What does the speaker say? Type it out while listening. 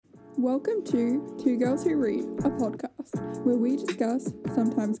Welcome to Two Girls Who Read, a podcast where we discuss,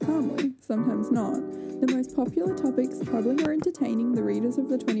 sometimes calmly, sometimes not, the most popular topics troubling or entertaining the readers of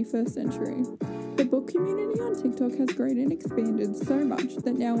the 21st century. The book community on TikTok has grown and expanded so much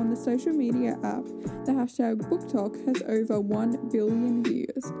that now on the social media app, the hashtag BookTok has over 1 billion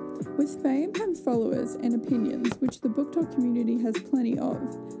views. With fame comes followers and opinions, which the BookTok community has plenty of.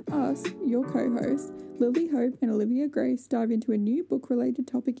 Us, your co-hosts, Lily Hope and Olivia Grace, dive into a new book-related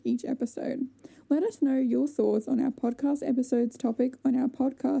topic each episode. Let us know your thoughts on our podcast episode's topic on our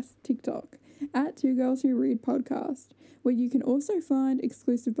podcast TikTok, at Two Girls Who Read Podcast, where you can also find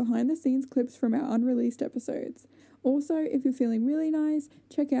exclusive behind-the-scenes clips from our unreleased episodes. Also, if you're feeling really nice,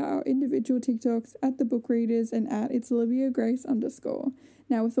 check out our individual TikToks at The Book Readers and at It's Olivia Grace _.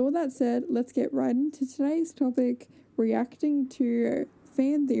 Now, with all that said, let's get right into today's topic, reacting to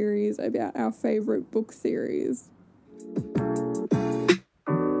fan theories about our favorite book series.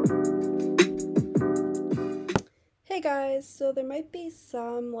 Hey guys, so there might be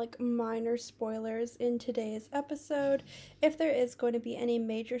some minor spoilers in today's episode. If there is going to be any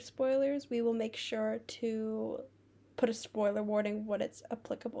major spoilers, we will make sure to put a spoiler warning when it's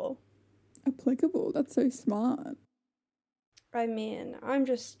applicable. Applicable? That's so smart. I mean, I'm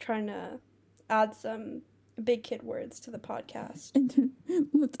just trying to add some big kid words to the podcast. And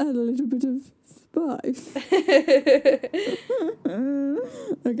let's add a little bit of spice.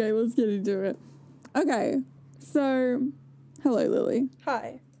 Okay, let's get into it. Okay, so hello, Lily.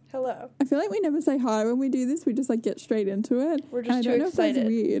 Hi. Hello. I feel like we never say hi when we do this. We just get straight into it. We're just and too I don't excited. know if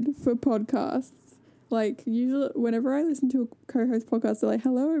that's weird for podcasts. Usually, whenever I listen to a co-host podcast, they're like,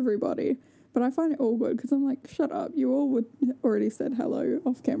 hello, everybody. But I find it awkward because I'm like, shut up. You all would already said hello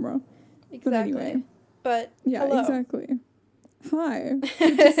off camera. Exactly. But anyway. But yeah, hello. Exactly. Hi.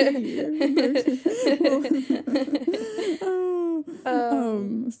 Good to see you.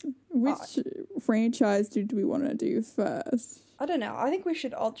 Which franchise did we want to do first? I don't know. I think we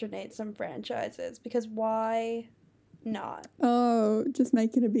should alternate some franchises because why not? Oh, just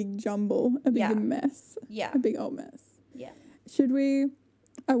make it a big jumble, a big mess. Yeah. A big old mess. Yeah. Should we...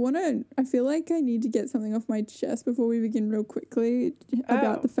 I feel like I need to get something off my chest before we begin real quickly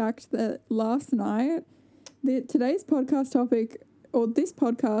about the fact that last night, today's podcast topic, or this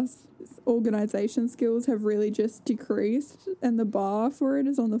podcast's organisation skills have really just decreased, and the bar for it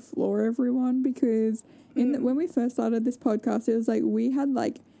is on the floor, everyone, because when we first started this podcast, it was we had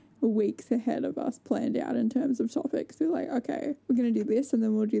weeks ahead of us planned out in terms of topics. We're like, okay, we're going to do this, and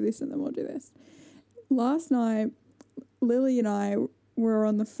then we'll do this, and then we'll do this. Last night, Lily and I were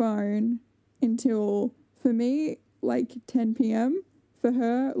on the phone until, for me, 10 p.m. For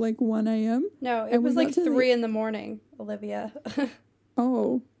her, 1 a.m. No, it was 3 in the morning, Olivia.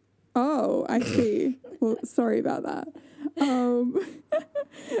 Oh, I see. Well, sorry about that.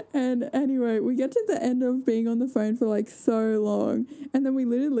 And anyway, we get to the end of being on the phone for so long, and then we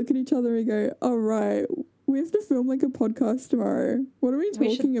literally look at each other and go, all right, we have to film a podcast tomorrow. What are we talking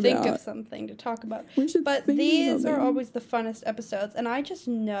about? We should think of something to talk about. But these are always the funnest episodes, and I just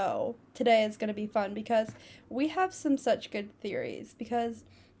know today is going to be fun because we have some such good theories. Because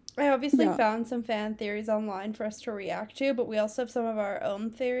I obviously found some fan theories online for us to react to, but we also have some of our own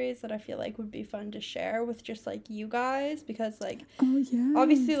theories that I feel would be fun to share with just you guys, because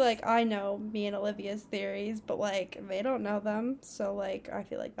obviously I know me and Olivia's theories, but they don't know them, so I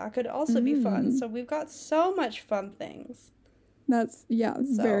feel that could also be fun. So we've got so much fun things. That's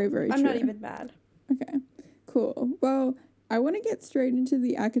very, very true. I'm not even mad. Okay, cool. Well, I want to get straight into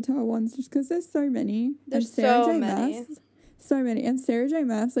the ACOTAR ones just because there's so many. There's so many. So many. And Sarah J.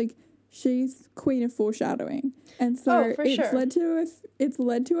 Maas, she's queen of foreshadowing. And so it's led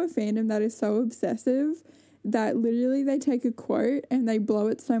to a fandom that is so obsessive that literally they take a quote and they blow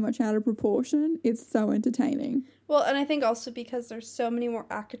it so much out of proportion. It's so entertaining. Well, and I think also because there's so many more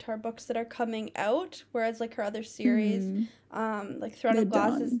ACOTAR books that are coming out, whereas her other series, Throne of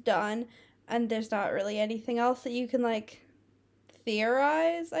Glass is done, and there's not really anything else that you can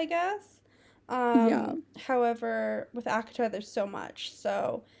theorize, I guess. However, with ACOTAR, there's so much.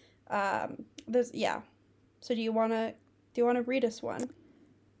 So, So do you want to read us one?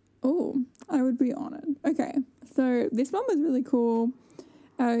 Oh, I would be honored. Okay. So this one was really cool.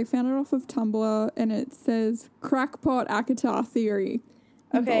 I found it off of Tumblr, and it says crackpot ACOTAR theory.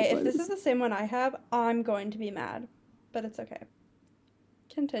 Okay, if this is the same one I have, I'm going to be mad, but it's okay.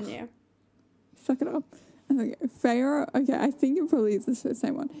 Continue. Suck it up. Okay, Feyre, I think it probably is the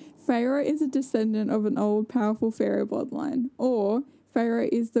same one. Feyre is a descendant of an old, powerful fairy bloodline. Or Feyre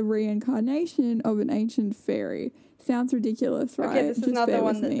is the reincarnation of an ancient fairy. Sounds ridiculous, right? Okay, this is not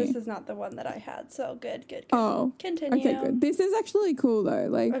the one that I had. So good. Oh, continue. Okay, good. This is actually cool though.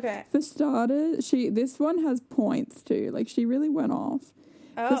 Like, okay. For starters, this one has points too. Like, she really went off.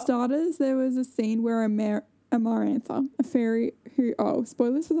 Oh. For starters, there was a scene where Amarantha, a fairy who,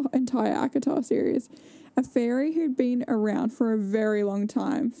 spoilers for the entire ACOTAR series, a fairy who'd been around for a very long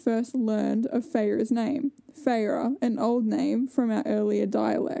time, first learned of Feyre's name. Feyre, an old name from our earlier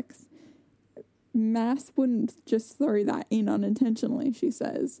dialects. Mass wouldn't just throw that in unintentionally, she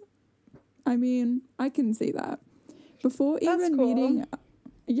says. I mean, I can see that. Before even meeting...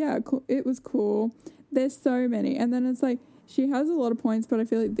 Yeah, it was cool. There's so many. And then it's like, she has a lot of points, but I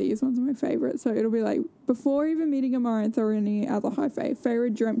feel like these ones are my favourite. So it'll be like, before even meeting Amarantha or any other high fae,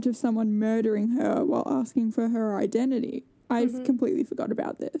 Feyre dreamt of someone murdering her while asking for her identity. I completely forgot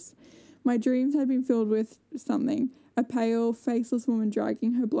about this. My dreams had been filled with something. A pale, faceless woman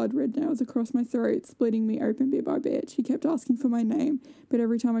dragging her blood-red nails across my throat, splitting me open bit by bit. She kept asking for my name, but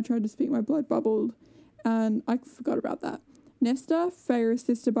every time I tried to speak, my blood bubbled. And I forgot about that. Nesta, Feyre's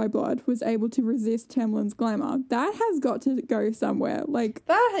sister by blood, was able to resist Temlin's glamour. That has got to go somewhere. Like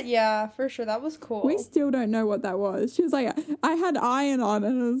that, yeah, for sure. That was cool. We still don't know what that was. She was like, I had iron on,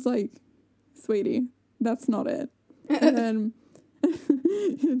 and I was like, sweetie, that's not it. And then,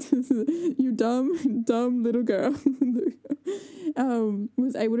 you dumb little girl,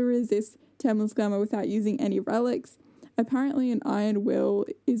 was able to resist Temlin's glamour without using any relics. Apparently, an iron will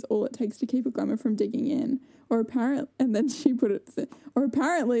is all it takes to keep a glamour from digging in. Or apparently their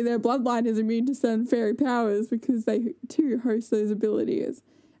bloodline is immune to certain fairy powers because they too host those abilities.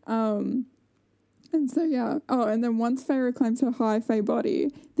 And so, yeah. Oh, and then once Feyre claims her high fae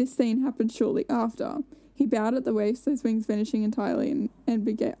body, this scene happened shortly after. He bowed at the waist, those wings vanishing entirely, and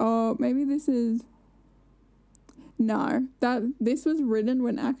began... Oh, maybe this is... No, this was written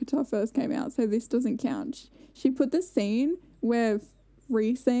when ACOTAR first came out, so this doesn't count. She put the scene where...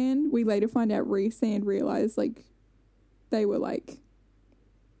 Rhysand, we later find out Rhysand realized, like, they were, like,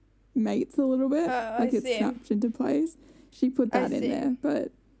 mates a little bit. It snapped into place. She put that in there,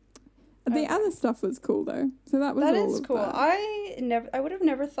 but the other stuff was cool, though. So that was all of cool. That. I would have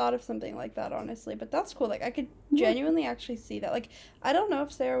never thought of something like that, honestly, but that's cool. Like, I could genuinely actually see that. Like, I don't know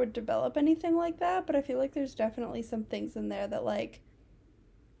if Sarah would develop anything like that, but I feel like there's definitely some things in there that, like,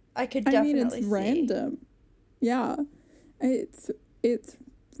 I could definitely see. It's random. Yeah. It's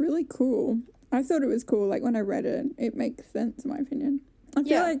really cool. I thought it was cool. Like, when I read it, it makes sense, in my opinion. I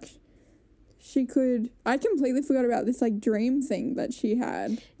feel like she could... I completely forgot about this, like, dream thing that she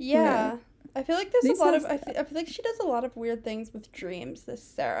had. Yeah. I feel like there's a lot of... I feel like she does a lot of weird things with dreams, this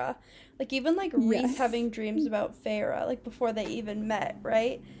Sarah. Like, even, like, Rhys having dreams about Feyre, like, before they even met,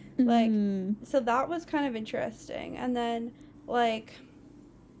 right? Like, so that was kind of interesting. And then, like,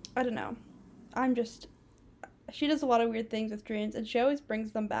 I don't know. She does a lot of weird things with dreams, and she always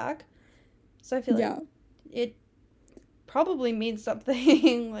brings them back. So I feel like it probably means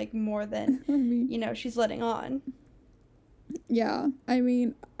something, like, more than, she's letting on. Yeah. I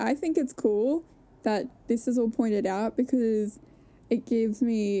mean, I think it's cool that this is all pointed out because it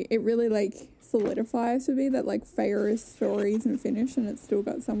really, like, solidifies for me that, like, Feyre's story isn't finished and it's still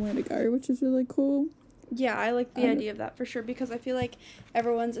got somewhere to go, which is really cool. Yeah, I like the idea of that for sure, because I feel like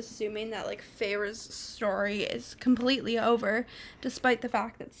everyone's assuming that, like, Feyre's story is completely over, despite the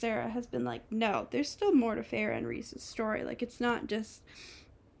fact that Sarah has been like, no, there's still more to Feyre and Rhys's story. Like, it's not just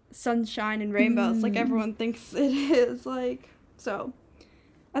sunshine and rainbows like everyone thinks it is. Like, so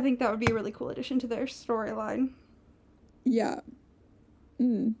I think that would be a really cool addition to their storyline. Yeah.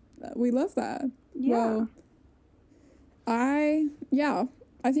 We love that. Yeah. Well, I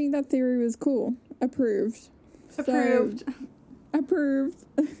think that theory was cool. Approved. I feel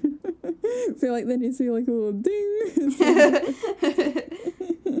like there needs to be like a little ding.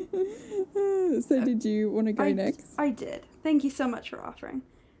 So did you want to go next? I did. Thank you so much for offering.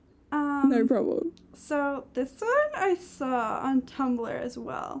 No problem. So this one I saw on Tumblr as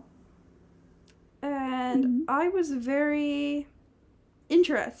well. And I was very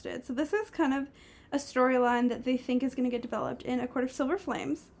interested. So this is kind of a storyline that they think is going to get developed in A Court of Silver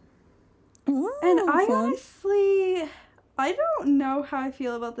Flames. Oh, and I fun. honestly, I don't know how I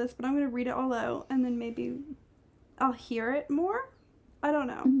feel about this, but I'm going to read it all out, and then maybe I'll hear it more. I don't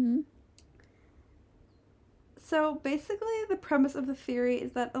know. Mm-hmm. So, basically, the premise of the theory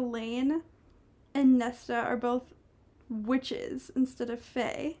is that Elaine and Nesta are both witches instead of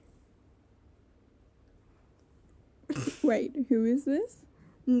fae. Wait, who is this?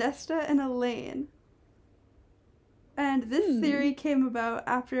 Nesta and Elaine. And this theory came about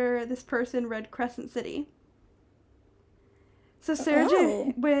after this person read Crescent City. So Sarah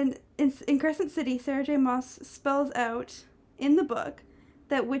J. When in Crescent City, Sarah J. Maas spells out in the book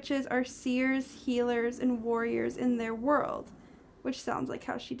that witches are seers, healers, and warriors in their world, which sounds like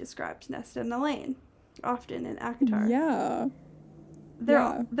how she describes Nesta and Elaine, often in ACOTAR. Yeah.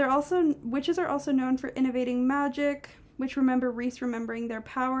 Witches are also known for innovating magic, which remember Rhys remembering their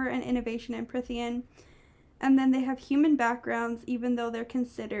power and innovation in Prythian. And then they have human backgrounds, even though they're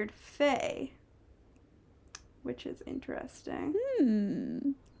considered fae, which is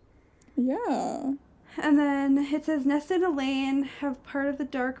interesting. Yeah. And then it says Nesta and Elaine have part of the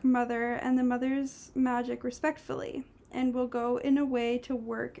Dark Mother and the Mother's magic respectfully, and will go in a way to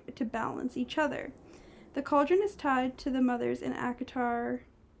work to balance each other. The cauldron is tied to the Mother's in ACOTAR.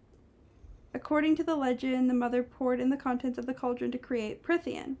 According to the legend, the Mother poured in the contents of the cauldron to create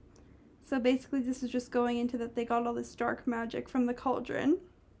Prythian. So basically this is just going into that they got all this dark magic from the cauldron.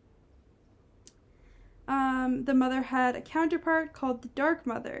 The Mother had a counterpart called the Dark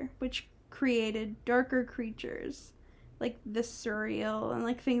Mother, which created darker creatures, like the Suriel and,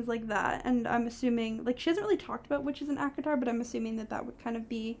 like, things like that. And I'm assuming, like, she hasn't really talked about witches in ACOTAR, but I'm assuming that that would kind of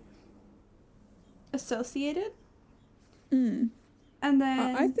be associated. And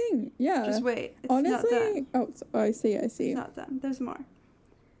then I think, yeah. Just wait. It's honestly, not done. I see. It's not done. There's more.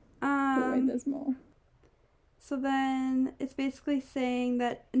 Wait, there's more. So then it's basically saying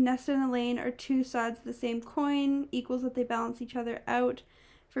that Nesta and Elaine are two sides of the same coin, equals that they balance each other out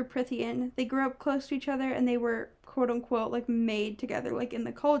for Prythian. They grew up close to each other and they were, quote unquote, like, made together, like in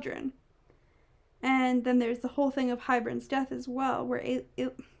the cauldron. And then there's the whole thing of Hybern's death as well, where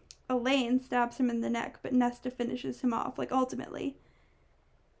Elaine stabs him in the neck, but Nesta finishes him off, like, ultimately.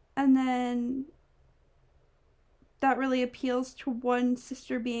 And then that really appeals to one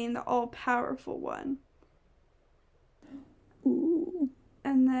sister being the all-powerful one. Ooh.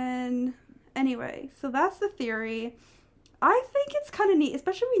 And then, anyway, so that's the theory. I think it's kind of neat,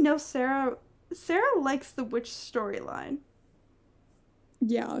 especially we know Sarah likes the witch storyline.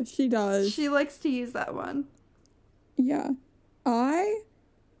 Yeah, she does. She likes to use that one. Yeah.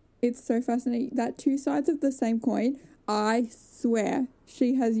 It's so fascinating. That two sides of the same coin, I swear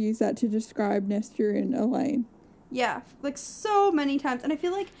she has used that to describe Nesta and Elaine. Yeah, like, so many times. And I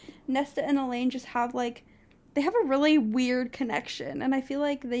feel like Nesta and Elaine just have, like, they have a really weird connection. And I feel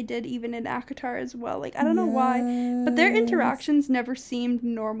like they did even in ACOTAR as well. Like, I don't know why, but their interactions never seemed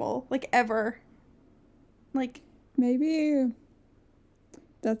normal, like, ever. Like, maybe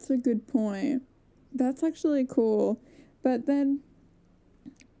that's a good point. That's actually cool. But then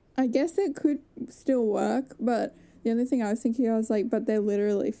I guess it could still work, but the only thing I was thinking, I was like, but they're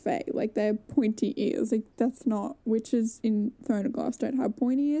literally fae. Like, they have pointy ears. Like, that's not... Witches in Throne of Glass don't have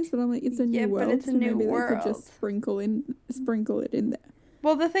pointy ears, but I'm like, it's a new world. But it's a new world. They could just sprinkle it in there.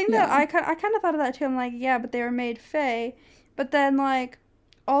 Well, the thing that I kind of thought of that too. I'm like, yeah, but they were made fae. But then, like,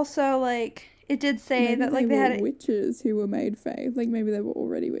 also, like, it did say maybe that, like, they had witches who were made fae. Like, maybe they were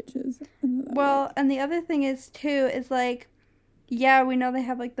already witches. Well, and the other thing is too is, like, yeah, we know they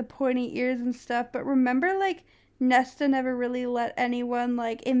have, like, the pointy ears and stuff, but remember, like, Nesta never really let anyone,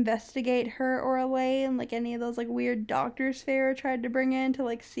 like, investigate her or Elaine, like, any of those, like, weird doctors Feyre tried to bring in to,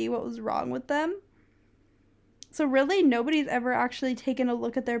 like, see what was wrong with them. So really, nobody's ever actually taken a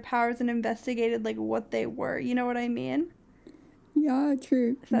look at their powers and investigated, like, what they were. You know what I mean? Yeah,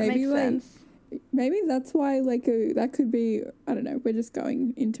 true. If that makes sense. Maybe that's why, like, that could be, I don't know, we're just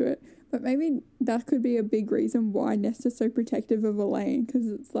going into it, but maybe that could be a big reason why Nesta's so protective of Elaine, because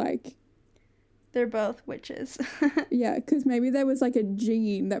it's like... They're both witches. Yeah, because maybe there was, like, a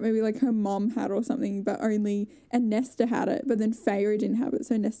gene that maybe, like, her mom had or something, but only... And Nesta had it, but then Feyre didn't have it,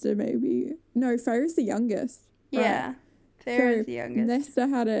 so Nesta maybe... No, Feyre's the youngest. Right? Yeah, Feyre's the youngest. Nesta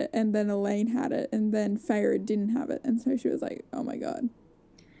had it, and then Elaine had it, and then Feyre didn't have it, and so she was like, oh my god.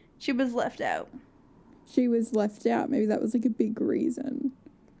 She was left out. She was left out. Maybe that was, like, a big reason.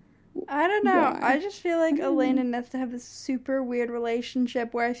 I don't know. Why? I just feel like Elaine and Nesta have this super weird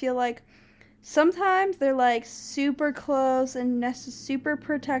relationship where I feel like sometimes they're, like, super close and Nesta's super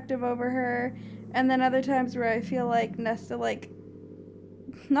protective over her, and then other times where I feel like Nesta, like,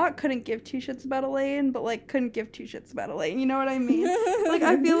 not couldn't give two shits about Elaine, but, like, couldn't give two shits about Elaine. You know what I mean? Like,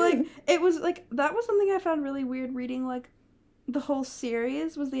 I feel like it was, like, that was something I found really weird reading, like, the whole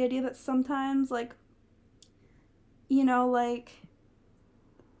series, was the idea that sometimes, like, you know, like,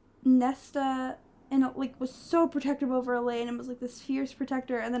 Nesta and, like, was so protective over Elaine and was, like, this fierce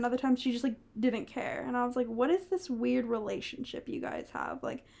protector, and then other times she just, like, didn't care. And I was like, what is this weird relationship you guys have?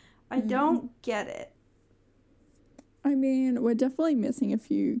 Like, I don't get it. I mean, we're definitely missing a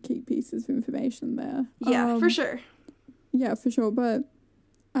few key pieces of information there. Yeah, for sure. Yeah, for sure. But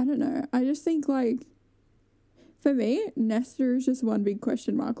I don't know. I just think, like, For me, Nesta is just one big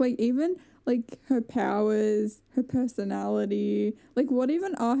question mark. Like, even, like, her powers, her personality, like, what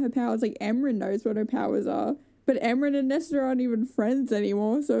even are her powers? Like, Emran knows what her powers are, but Emran and Nesta aren't even friends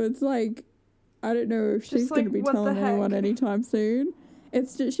anymore, so it's like, I don't know if she's going to be telling anyone anytime soon.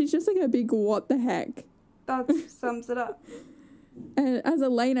 She's just, like, a big what the heck. That sums it up. And as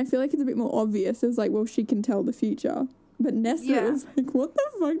Elaine, I feel like it's a bit more obvious. It's like, well, she can tell the future. But Nesta is like, what the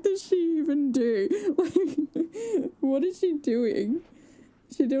fuck does she even do? Like, what is she doing?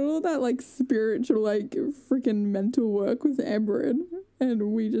 She did all that, like, spiritual, like, freaking mental work with Emran,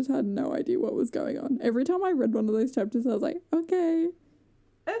 and we just had no idea what was going on. Every time I read one of those chapters, I was like, okay.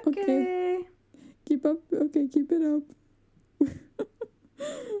 Keep up. Okay, keep it up.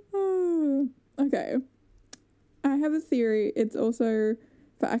 Okay. I have a theory. It's also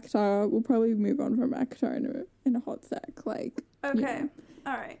for ACOTAR. We'll probably move on from ACOTAR in a hot sec. Like, okay.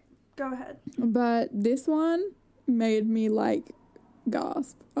 All right. Go ahead. But this one made me, like,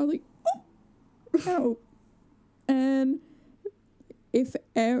 gasp. I was like, oh. And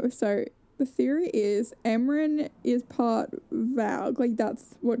so the theory is Emran is part Valg. Like,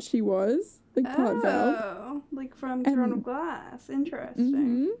 that's what she was. Like, part Valg. Oh, like from Throne of Glass. Interesting.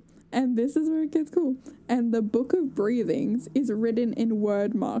 Mm-hmm. And this is where it gets cool. And the Book of Breathings is written in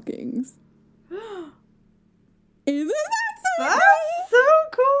word markings. Isn't that so That's cool? so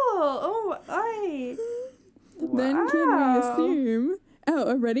cool. Then can we assume...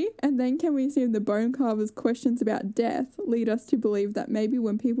 Oh, ready? And then can we assume the Bone Carver's questions about death lead us to believe that maybe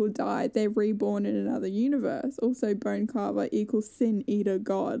when people die, they're reborn in another universe. Also, Bone Carver equals Sin Eater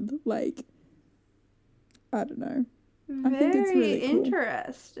God. Like, I don't know. I think it's really cool.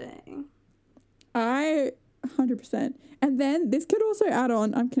 Interesting. 100%. And then this could also add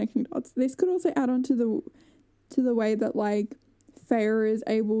on, I'm connecting dots, this could also add on to the way that, like, Feyre is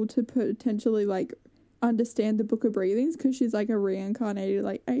able to potentially, like, understand the Book of Breathings, because she's, like, a reincarnated,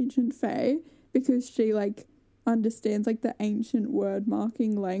 like, ancient Fae, because she, like, understands, like, the ancient word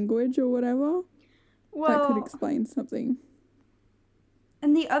marking language or whatever. Well, that could explain something.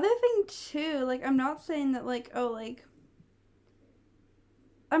 And the other thing, too, like, I'm not saying that, like,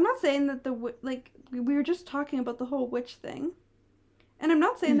 I'm not saying that we were just talking about the whole witch thing. And I'm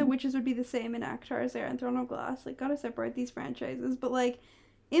not saying the witches would be the same in ACOTAR as they are in Throne of Glass. Like, gotta separate these franchises. But, like,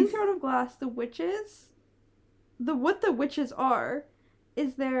 in Throne of Glass, the witches, what the witches are,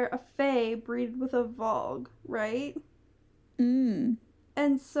 is they're a fae breeded with a Vogue, right? Mm.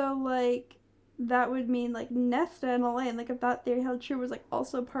 And so, like, that would mean, like, Nesta and Elaine, like, if that theory held true, was, like,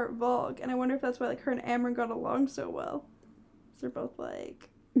 also part Vogue. And I wonder if that's why, like, her and Amren got along so well. They're both, like...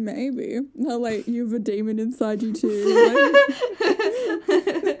 Maybe. Not like, you have a demon inside you too.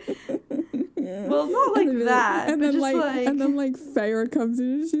 Well, not like that. And then, like, Feyre comes in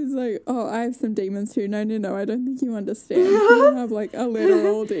and she's like, oh, I have some demons too. No, I don't think you understand. We have, like, a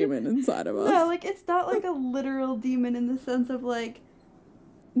literal demon inside of us. No, like, it's not, like, a literal demon in the sense of, like...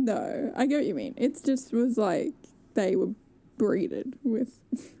 No, I get what you mean. It's just was, like, they were breeded with...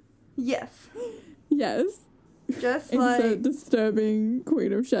 Yes. Yes. Just Insert disturbing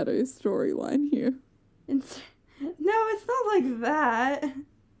Queen of Shadows storyline here. No, it's not like that.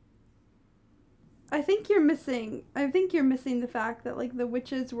 I think you're missing the fact that, like, the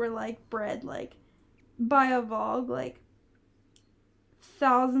witches were, like, bred, like, by a Vogue, like,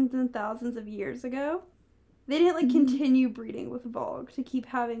 thousands and thousands of years ago. They didn't, like, continue breeding with Vogue to keep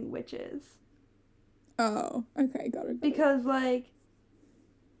having witches. Oh, okay, got it. Because, like,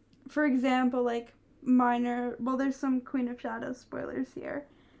 for example, like, there's some Queen of Shadows spoilers here,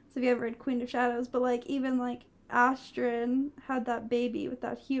 so if you ever read Queen of Shadows, but, like, even, like, Astrid had that baby with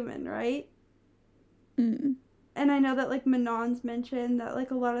that human, right? Mm. And I know that, like, Manon's mentioned that,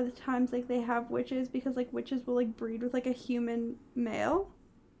 like, a lot of the times, like, they have witches because, like, witches will, like, breed with, like, a human male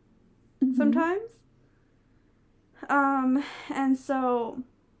sometimes. And so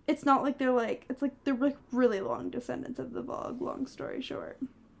it's not like they're, like, it's, like, they're, like, really long descendants of the Vogue, long story short.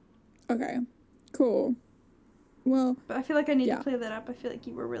 Okay. Cool. Well, but I feel like I need to clear that up. I feel like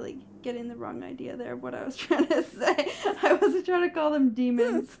you were really getting the wrong idea there of what I was trying to say. I wasn't trying to call them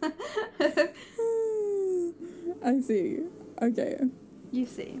demons. I see. Okay. You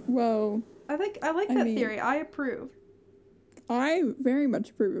see. Well, I like that theory. I approve. I very much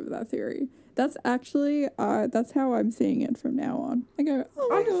approve of that theory. That's actually that's how I'm seeing it from now on. I go, oh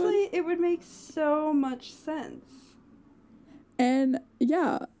my honestly, God. It would make so much sense. And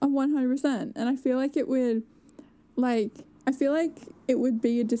yeah, 100%. And I feel like it would, like,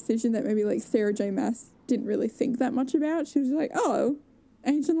 be a decision that maybe, like, Sarah J. Maas didn't really think that much about. She was like, oh,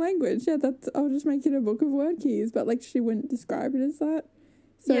 ancient language. Yeah, I'll just make it a book of word keys. But, like, she wouldn't describe it as that.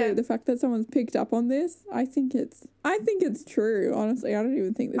 So the fact that someone's picked up on this, I think it's true. Honestly, I don't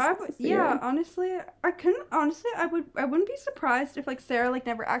even think this is theory. Yeah, honestly, I wouldn't be surprised if, like, Sarah, like,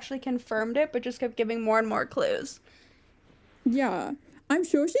 never actually confirmed it, but just kept giving more and more clues. Yeah. I'm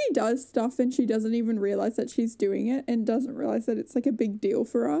sure she does stuff and she doesn't even realize that she's doing it and doesn't realize that it's, like, a big deal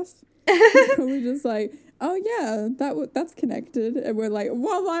for us. It's probably just like, oh, yeah, that's connected. And we're like,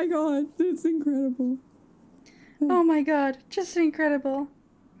 oh, my God, it's incredible. Oh, my God, just incredible.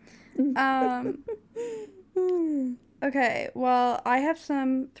 Okay, well, I have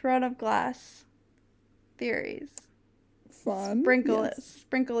some Throne of Glass theories. Fun.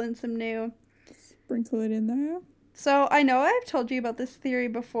 Sprinkle in some new. Sprinkle it in there. So, I know I've told you about this theory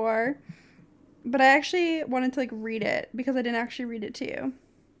before, but I actually wanted to, like, read it because I didn't actually read it to you.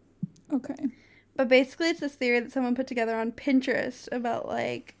 Okay. But basically, it's this theory that someone put together on Pinterest about,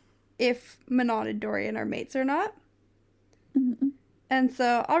 like, if Manon and Dorian are mates or not. Mm-hmm. And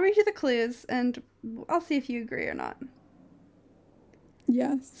so I'll read you the clues, and I'll see if you agree or not.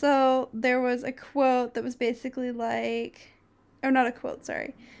 Yes. So there was a quote that was basically like... Or not a quote,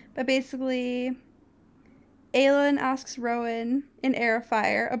 sorry. But basically, Aelin asks Rowan in Heir of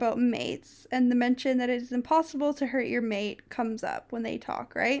Fire about mates, and the mention that it is impossible to hurt your mate comes up when they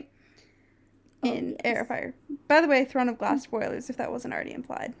talk, right? In Heir of Fire. By the way, Throne of Glass spoilers, if that wasn't already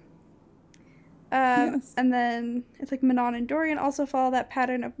implied. Yes. And then it's like Manon and Dorian also follow that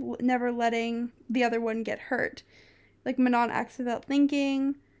pattern of never letting the other one get hurt. Like, Manon acts without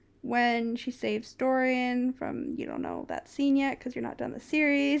thinking when she saves Dorian from, you don't know that scene yet because you're not done the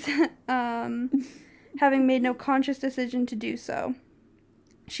series, having made no conscious decision to do so.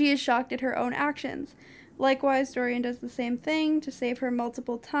 She is shocked at her own actions. Likewise, Dorian does the same thing to save her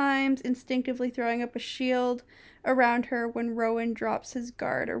multiple times, instinctively throwing up a shield around her when Rowan drops his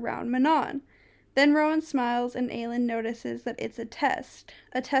guard around Manon. Then Rowan smiles and Aelin notices that it's a test.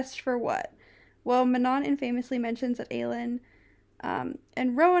 A test for what? Well, Manon infamously mentions that Aelin and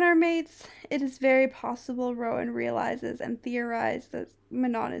Rowan are mates. It is very possible Rowan realizes and theorized that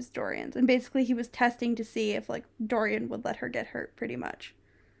Manon is Dorian's. And basically he was testing to see if, like, Dorian would let her get hurt, pretty much.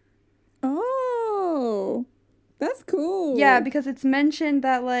 Oh, that's cool. Yeah, because it's mentioned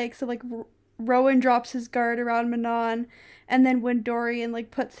that, like, so, like, Rowan drops his guard around Manon, and then when Dorian,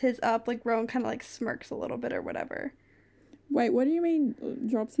 like, puts his up, like, Rowan kind of, like, smirks a little bit or whatever. Wait, what do you mean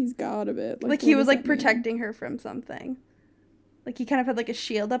drops his guard a bit? Like he was, like, protecting her from something. Like, he kind of had, like, a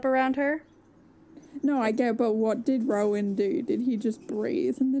shield up around her. No, I get, but what did Rowan do? Did he just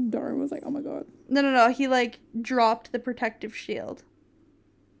breathe and then Dorian was like, oh my God? No, he, like, dropped the protective shield.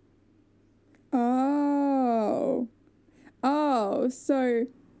 Oh, so,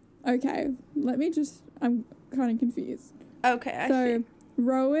 okay, I'm kind of confused. Okay, I see.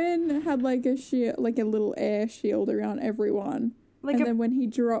 Rowan had, like, a shield, like a little air shield around everyone. Then when he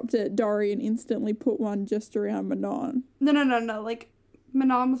dropped it, Dorian instantly put one just around Manon. No. Like,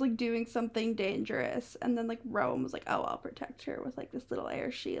 Manon was, like, doing something dangerous, and then, like, Rowan was like, oh, I'll protect her with, like, this little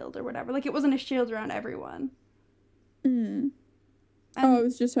air shield or whatever. Like, it wasn't a shield around everyone. It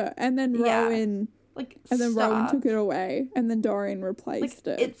was just her. And then Rowan... Like, and then Rowan took it away, and then Dorian replaced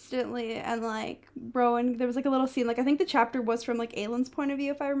it. Instantly, and, like, Rowan, there was, like, a little scene, like, I think the chapter was from, like, Aelin's point of view,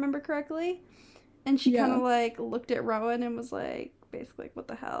 if I remember correctly, and she kind of, like, looked at Rowan and was, like, basically, like, what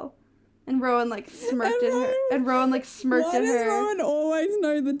the hell? And Rowan, like, smirked at her, and Rowan, like, smirked at her. Why does Rowan always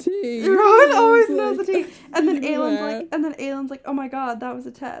know the tea? Rowan always knows the tea, and then Aelin's like, oh my God, that was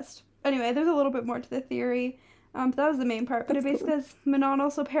a test. Anyway, there's a little bit more to the theory. But that was the main part. But it basically says Manon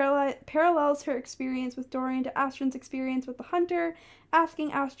also parallels her experience with Dorian to Astrid's experience with the hunter,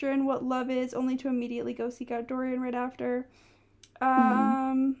 asking Astrid what love is, only to immediately go seek out Dorian right after.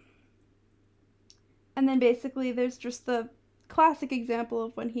 And then basically there's just the classic example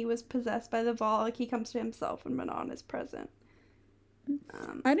of when he was possessed by the Vaal. Like, he comes to himself when Manon is present.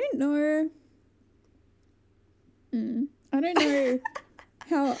 I don't know. I don't know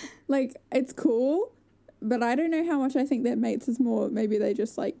how, like, it's cool. But I don't know how much I think they're mates is more, maybe they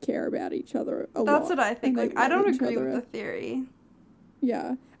just, like, care about each other a lot. That's what I think. Like, I don't agree with the theory.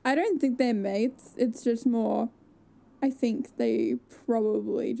 Yeah. I don't think they're mates. It's just more, I think they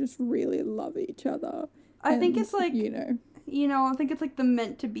probably just really love each other. I think it's, like, I think it's, like, the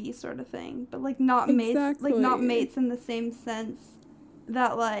meant to be sort of thing. But, like, not mates. Like, not mates in the same sense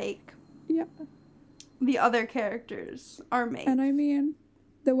that, like, the other characters are mates. And I mean...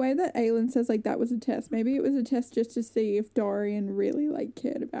 The way that Aelin says, like, that was a test. Maybe it was a test just to see if Dorian really, like,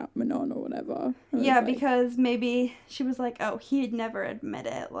 cared about Manon or whatever. Yeah, because maybe she was like, oh, he'd never admit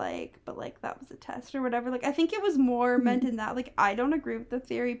it, like, but, like, that was a test or whatever. Like, I think it was more meant in that. Like, I don't agree with the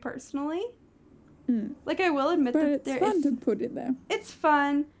theory personally. Like, I will admit but it's fun to put in there. It's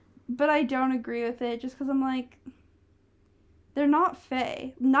fun, but I don't agree with it just because I'm like, they're not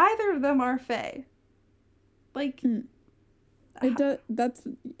fae. Neither of them are fae. Like, that's,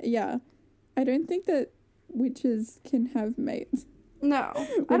 yeah. I don't think that witches can have mates. No,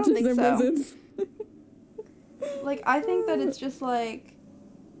 I don't think so. Wizards. Like, I think that it's just like,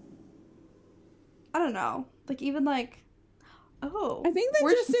 I don't know. Like, even like, I think they're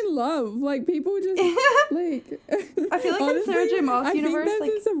just in love. Like, people just, like... I feel like honestly, in Sarah J. Maas universe,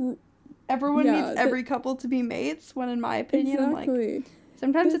 like, everyone needs every couple to be mates, when in my opinion, exactly. Like,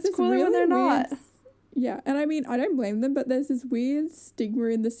 sometimes it's cooler really when they're not. Yeah, and I mean, I don't blame them, but there's this weird stigma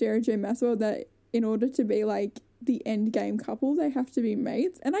in the Sarah J. Maas world that in order to be, like, the end game couple, they have to be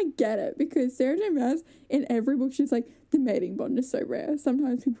mates. And I get it, because Sarah J. Maas, in every book, she's like, the mating bond is so rare.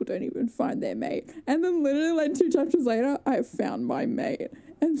 Sometimes people don't even find their mate. And then literally, like, 2 chapters later, I have found my mate.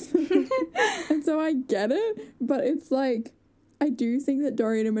 And so I get it, but it's like, I do think that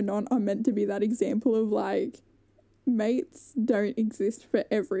Dorian and Manon are meant to be that example of, like, mates don't exist for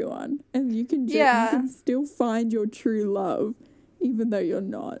everyone. And you can, you can still find your true love, even though you're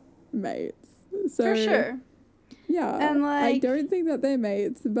not mates. So, for sure. Yeah, and like, I don't think that they're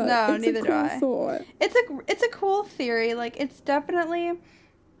mates, but no, it's a cool thought. It's a cool theory. Like, it's a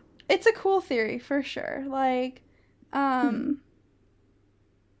cool theory for sure. Like, but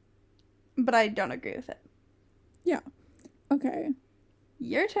I don't agree with it. Yeah. Okay.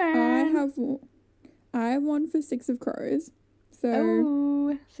 Your turn. I have one for Six of Crows.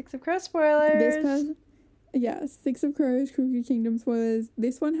 So, Six of Crows spoilers. Six of Crows, Crooked Kingdom spoilers.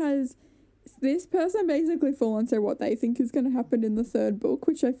 This person basically full on say what they think is going to happen in the 3rd book,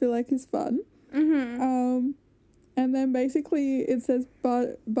 which I feel like is fun. Mm-hmm. And then basically it says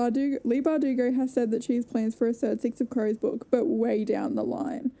Leigh Bardugo has said that she has plans for a 3rd Six of Crows book, but way down the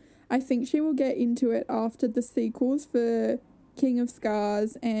line. I think she will get into it after the sequels for King of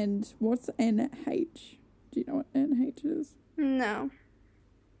Scars and what's NH? Do you know what NH is? No.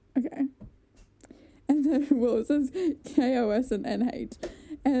 Okay. And then, it says KOS and NH.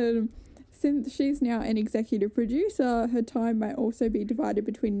 And since she's now an executive producer, her time might also be divided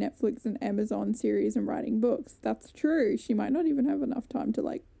between Netflix and Amazon series and writing books. That's true. She might not even have enough time to,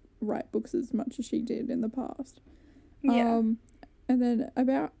 like, write books as much as she did in the past. Yeah. And then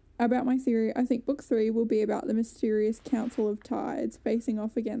about my theory, I think book 3 will be about the mysterious Council of Tides facing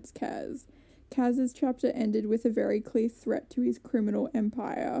off against Kaz. Kaz's chapter ended with a very clear threat to his criminal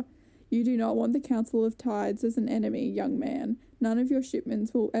empire. You do not want the Council of Tides as an enemy, young man. None of your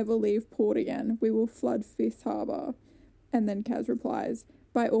shipments will ever leave port again. We will flood Fifth Harbour. And then Kaz replies,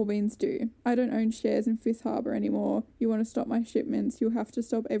 by all means do. I don't own shares in Fifth Harbour anymore. You want to stop my shipments, you'll have to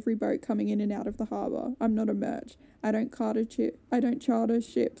stop every boat coming in and out of the harbour. I'm not a merch. I don't charter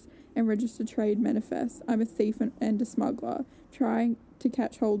ships and register trade manifests. I'm a thief and a smuggler. Trying to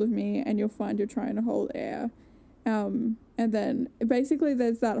catch hold of me and you'll find you're trying to hold air. And then basically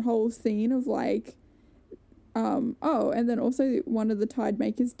there's that whole scene of like, and then also one of the Tide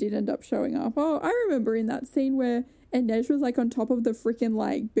Makers did end up showing up. Oh, I remember in that scene where Inej was like on top of the freaking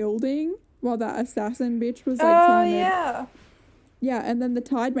like building while that assassin bitch was like trying to... Yeah, and then the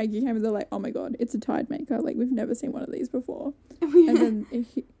Tide Maker came and they're like, oh my god, it's a Tide Maker. Like, we've never seen one of these before. And then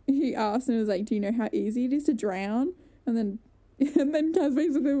he asked and was like, do you know how easy it is to drown? And then Kaz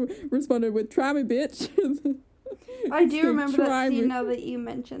basically responded with, try me, bitch. I do remember that scene now that you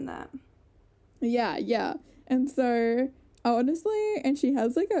mentioned that. Yeah. And so, honestly, and she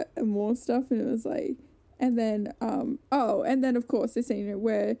has like a more stuff and it was like, and then, and then of course the scene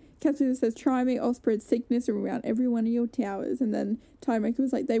where Captain says, try me, I'll spread sickness around every one of your towers. And then Tidemaker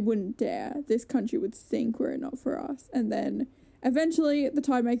was like, they wouldn't dare. This country would sink were it not for us. And then eventually the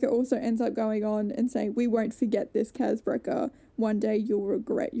Tidemaker also ends up going on and saying, we won't forget this, Kazbreaker. One day you'll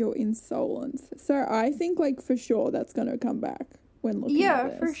regret your insolence. So I think like for sure that's going to come back when looking at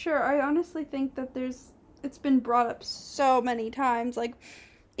this. Yeah, for sure. I honestly think that it's been brought up so many times. Like,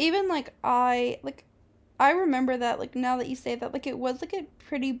 even like I remember that, like, now that you say that, like, it was, like, a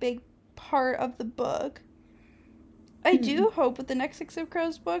pretty big part of the book. I do hope with the next Six of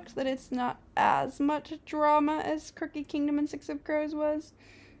Crows books that it's not as much drama as Crooked Kingdom and Six of Crows was.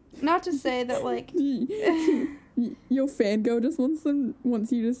 Not to say that, like... Your fangirl just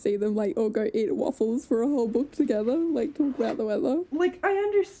wants you to see them, like, all go eat waffles for a whole book together, like, talk about the weather. Like, I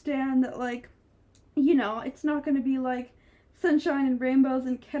understand that, like, you know, it's not going to be, like, sunshine and rainbows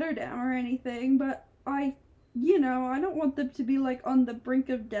and Ketterdam or anything, but... I don't want them to be, like, on the brink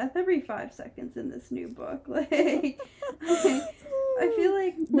of death every 5 seconds in this new book. Like, I feel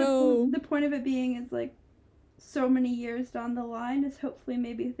like the point of it being is, like, so many years down the line as hopefully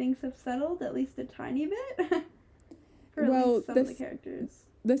maybe things have settled at least a tiny bit for at least some of the characters.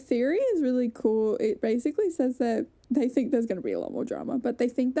 The theory is really cool. It basically says that they think there's going to be a lot more drama, but they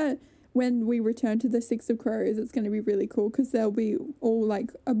think that when we return to the Six of Crows, it's going to be really cool because they'll be all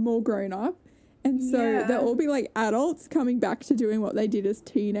like more grown up. And so they'll all be like adults coming back to doing what they did as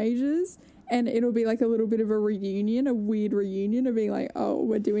teenagers. And it'll be like a little bit of a reunion, a weird reunion of being like, oh,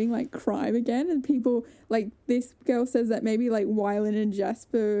 we're doing like crime again. And people, like this girl says that maybe like Wylan and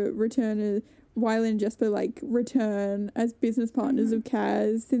Jasper return as business partners of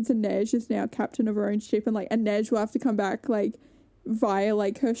Kaz, since Inej is now captain of her own ship, and like Inej will have to come back like via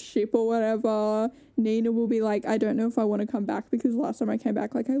like her ship or whatever. Nina will be like, I don't know if I want to come back because last time I came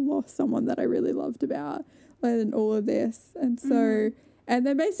back, like I lost someone that I really loved about, and all of this. And so... And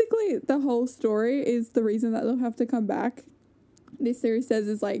then basically the whole story is the reason that they'll have to come back. This series says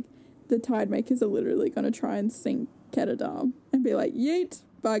is like the Tidemakers are literally going to try and sink Ketterdam and be like, yeet,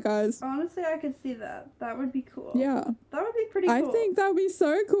 bye guys. Honestly, I could see that. That would be cool. Yeah. That would be pretty cool. I think that would be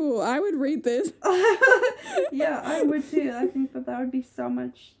so cool. I would read this. Yeah, I would too. I think that would be so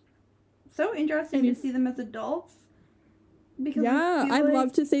interesting to see them as adults. Because I'd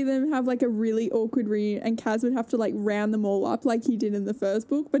love to see them have like a really awkward reunion, and Kaz would have to like round them all up like he did in the first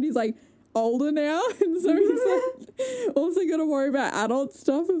book, but he's like older now, and so he's like also got to worry about adult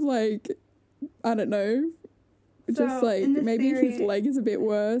stuff of like, I don't know, so just like maybe his leg is a bit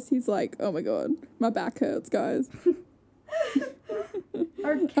worse. He's like, oh my god, my back hurts, guys.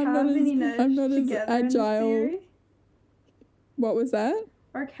 Are Kaz and Inej I'm not as agile. What was that?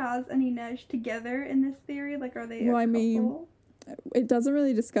 Are Kaz and Inej together in this theory? Like, are they a couple? I mean, it doesn't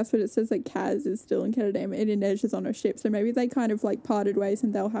really discuss, but it says that Kaz is still in Ketterdam and Inej is on her ship. So maybe they kind of like parted ways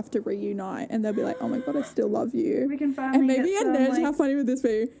and they'll have to reunite and they'll be like, oh my god, I still love you. We can finally. And maybe Inej, how funny would this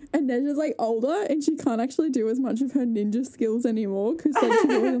be? Inej is like older and she can't actually do as much of her ninja skills anymore because like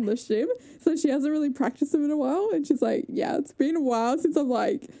she's always on the ship. So she hasn't really practiced them in a while. And she's like, yeah, it's been a while since I've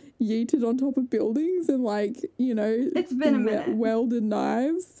like yeeted on top of buildings and like, you know, it's been a minute. Welded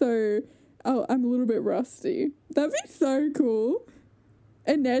knives. So I'm a little bit rusty. That'd be so cool.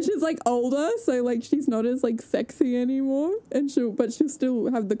 And Inej is like older, so like she's not as like sexy anymore, and she'll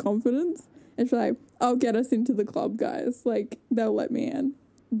still have the confidence, and she's like, I'll get us into the club, guys. Like they'll let me in.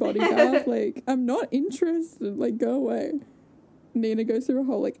 Bodyguard, like I'm not interested. Like go away. Nina goes through a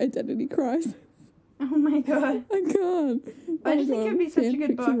whole like identity crisis. Oh my god, I can't. I just think it'd be such a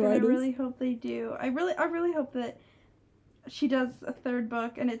good book, and I really hope they do. I really hope that she does a third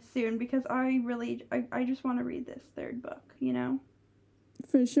book, and it's soon, because I just want to read this third book, you know.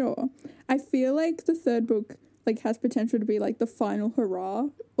 For sure. I feel like the third book like has potential to be like the final hurrah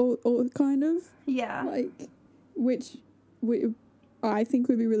or kind of. Yeah. Like, which I think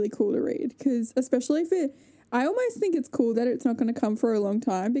would be really cool to read, because especially if I almost think it's cool that it's not going to come for a long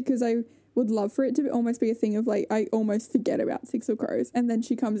time, because I would love for it to almost be a thing of like, I almost forget about Six of Crows, and then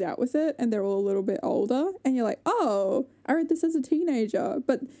she comes out with it and they're all a little bit older and you're like, oh, I read this as a teenager,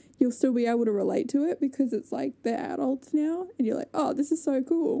 but you'll still be able to relate to it because it's like they're adults now, and you're like, oh, this is so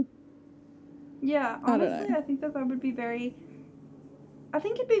cool. Yeah, honestly, I think that would be I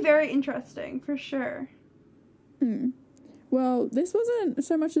think it'd be very interesting for sure. Well, this wasn't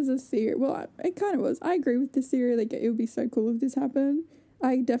so much as a theory. Well, it kind of was. I agree with this theory. Like, it would be so cool if this happened.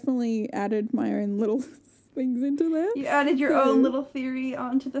 I definitely added my own little things into there. You added your own little theory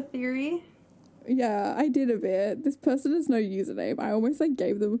onto the theory? Yeah, I did a bit. This person has no username. I almost like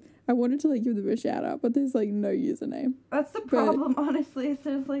I wanted to like give them a shout out, but there's like no username. That's the problem, honestly, is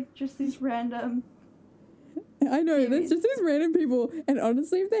there's like just these random... I know, there's just these random people, and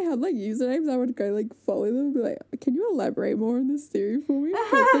honestly, if they had like usernames, I would go like follow them and be like, can you elaborate more on this theory for me?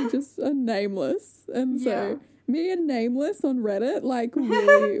 But they just are nameless, and so... Me and Nameless on Reddit, like,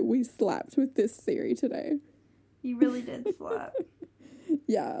 really, we slapped with this theory today. You really did slap.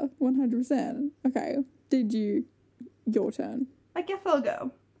 Yeah, 100%. Okay, your turn. I guess I'll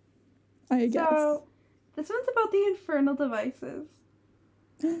go. I guess. So, this one's about the infernal devices.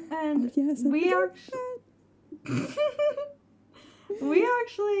 And we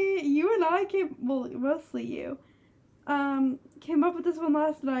actually, you and I mostly you, came up with this one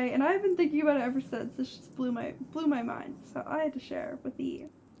last night, and I've been thinking about it ever since. This just blew my mind, so I had to share with the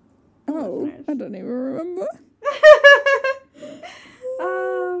listeners. I don't even remember.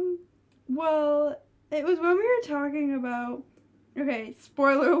 Well, it was when we were talking about, okay,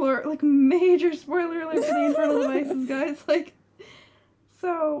 spoiler alert, like major spoiler alert for the infernal devices, guys, like,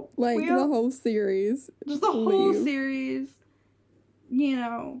 so like the whole series, just the whole series, you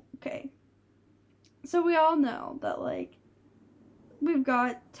know. Okay, so we all know that, like, we've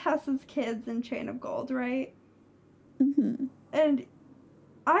got Tessa's kids in Chain of Gold, right? Mm-hmm. And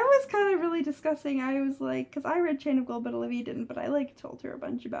I was kind of really discussing, I was like, because I read Chain of Gold, but Olivia didn't, but I, like, told her a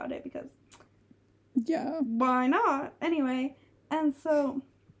bunch about it, because... Yeah. Why not? Anyway, and so...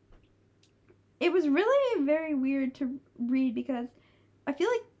 It was really very weird to read, because I feel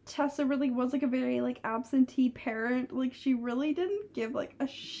like Tessa really was, like, a very, like, absentee parent. Like, she really didn't give, like, a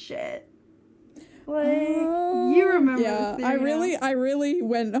shit. Like, you remember yeah, this I really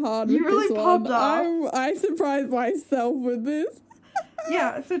went hard with really this popped one. off. I surprised myself with this.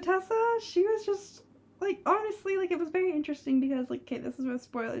 Yeah, so Tessa, she was just, like, honestly, like, it was very interesting because, like, okay, this is where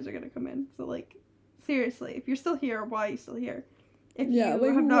spoilers are gonna come in. So, like, seriously, if you're still here, why are you still here? If you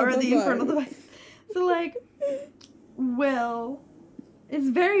have not read the Infernal Device. So, like, Will is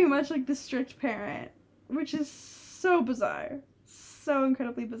very much like the strict parent, which is so bizarre. So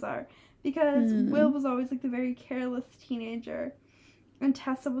incredibly bizarre. Because Will was always, like, the very careless teenager. And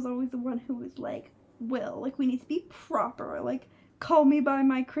Tessa was always the one who was like, Will, like, we need to be proper. Like, call me by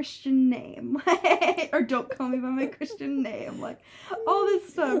my Christian name. Or don't call me by my Christian name. Like, all this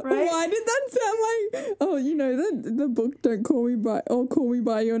stuff, right? Why did that sound like, oh, you know, the book Don't Call Me By, or Call Me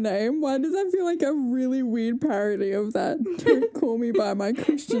By Your Name? Why does that feel like a really weird parody of that? Don't call me by my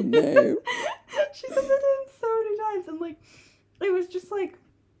Christian name. She said that so many times. And, like, it was just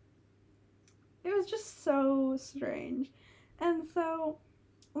so strange. And so,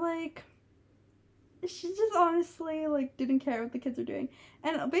 like, she just honestly, like, didn't care what the kids are doing.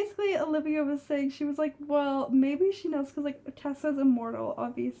 And basically, Olivia was saying, she was like, well, maybe she knows, because, like, Tessa's immortal,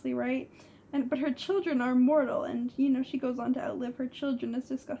 obviously, right? But her children are mortal, and, you know, she goes on to outlive her children, as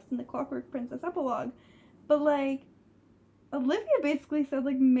discussed in the Clockwork Princess epilogue. But, like, Olivia basically said,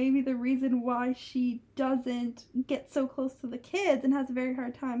 like, maybe the reason why she doesn't get so close to the kids and has a very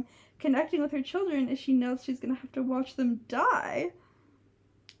hard time connecting with her children is she knows she's gonna have to watch them die.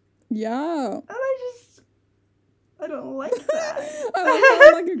 Yeah. And I don't like that.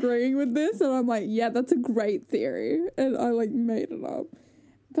 I'm like agreeing with this, and I'm like, yeah, that's a great theory. And I, like, made it up.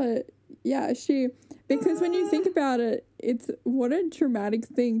 But, yeah, because when you think about it, it's, what a traumatic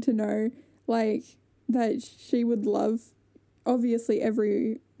thing to know, like, that she would love, obviously,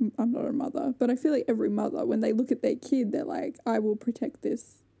 I'm not a mother, but I feel like every mother, when they look at their kid, they're like, I will protect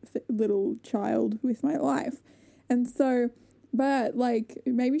this little child with my life. And so, but, like,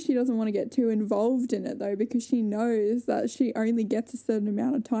 maybe she doesn't want to get too involved in it, though, because she knows that she only gets a certain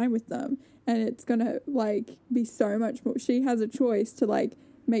amount of time with them, and it's gonna, like, be so much more. She has a choice to, like,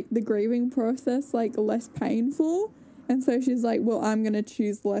 make the grieving process, like, less painful, and so she's like, well, I'm gonna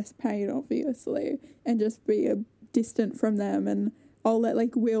choose less pain, obviously, and just be distant from them, and I'll let,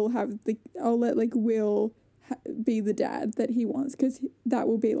 like, Will be the dad that he wants, because that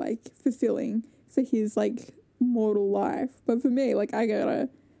will be, like, fulfilling for his, like, mortal life. But for me, like, I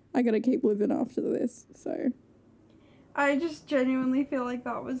gotta keep living after this. So I just genuinely feel like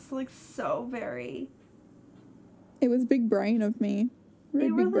that was, like, so very, it was big brain of me.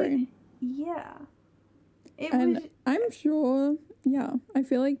 Really big brain. Yeah. I'm sure, yeah, I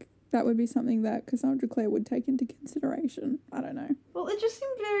feel like that would be something that Cassandra Clare would take into consideration. I don't know. Well, it just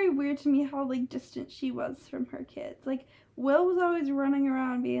seemed very weird to me how, like, distant she was from her kids. Like, Will was always running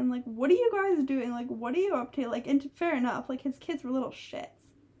around being like, what are you guys doing? Like, what are you up to? Like, and fair enough, like, his kids were little shits.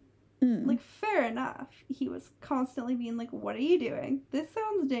 Like, fair enough. He was constantly being like, what are you doing? This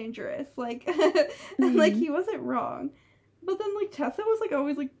sounds dangerous. Like, and, like, he wasn't wrong. But then, like, Tessa was, like,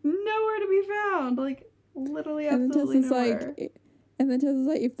 always, like, nowhere to be found. Like, literally absolutely nowhere. And then Tessa's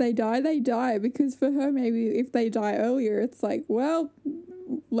like, if they die, they die. Because for her, maybe if they die earlier, it's like, well,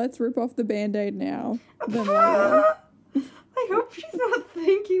 let's rip off the Band-Aid now. Then later. I hope she's not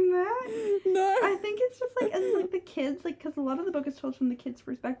thinking that. No. I think it's just, like, and, like, the kids, like, because a lot of the book is told from the kids'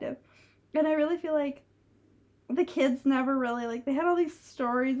 perspective. And I really feel like the kids never really, like, they had all these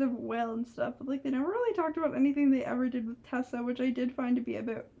stories of Will and stuff, but, like, they never really talked about anything they ever did with Tessa, which I did find to be a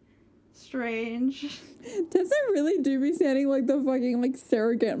bit strange. Tessa really do be sounding like the fucking, like,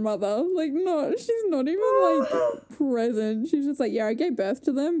 surrogate mother. Like, no, she's not even, like, present. She's just like, yeah, I gave birth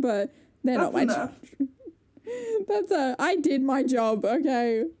to them, but they're not my children. I did my job,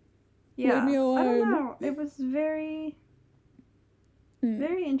 okay? Yeah. Leave me alone. I don't know. It was very,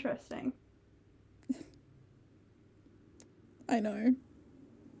 very interesting. I know.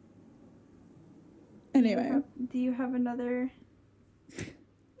 Anyway. Do you have another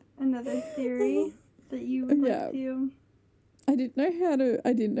theory that you would like to? I didn't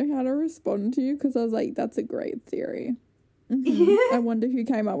know how to respond to you, because I was like, that's a great theory. Mm-hmm. I wonder who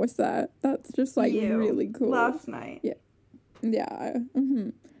came up with that. That's just, like, really cool. Last night. Yeah. Yeah.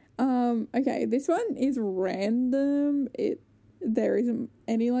 Mm-hmm. Okay, this one is random. there isn't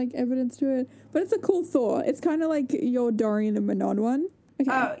any, like, evidence to it. But it's a cool thought. It's kind of like your Dorian and Manon one.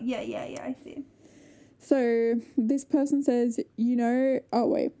 Okay. Oh, yeah, I see. So, this person says, oh,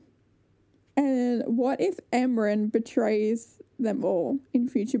 wait. And what if Emran betrays them all in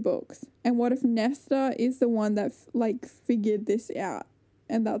future books? And what if Nesta is the one that, figured this out?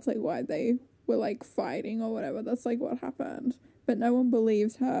 And that's, why they were, fighting or whatever. That's, what happened. But no one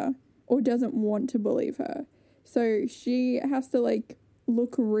believes her or doesn't want to believe her. So she has to,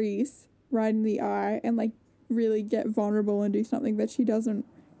 look Rhys right in the eye and, really get vulnerable and do something that she doesn't.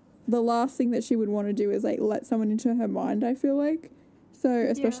 The last thing that she would want to do is, let someone into her mind, I feel like. So,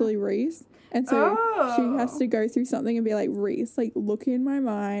 especially Rhys. And so she has to go through something and be like, Rhys, look in my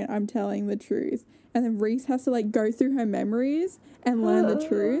mind. I'm telling the truth. And then Rhys has to, go through her memories and learn the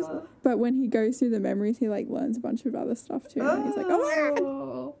truth. But when he goes through the memories, he, learns a bunch of other stuff, too. And he's like,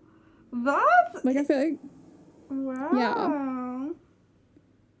 oh, my God. That's... I feel like... Wow. Yeah.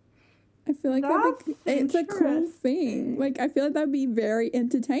 I feel like it's a cool thing. I feel like that would be very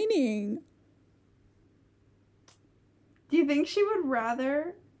entertaining. Do you think she would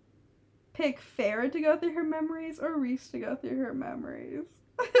rather pick Feyre to go through her memories or Rhys to go through her memories?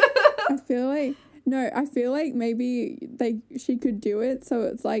 I feel like maybe she could do it so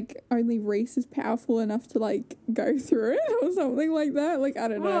it's only Rhys is powerful enough to go through it or something like that. I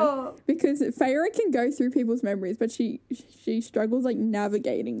don't know. Because Feyre can go through people's memories, but she struggles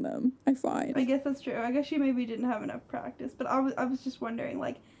navigating them, I find. I guess that's true. I guess she maybe didn't have enough practice, but I was just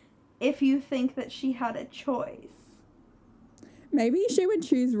wondering if you think that she had a choice. Maybe she would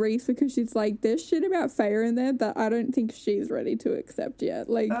choose Rhys because she's there's shit about Feyre in there that I don't think she's ready to accept yet.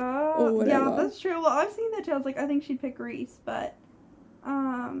 Or whatever. Yeah, that's true. Well, I've seen that too. I was I think she'd pick Rhys, but,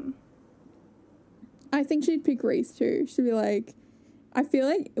 I think she'd pick Rhys too. She'd be I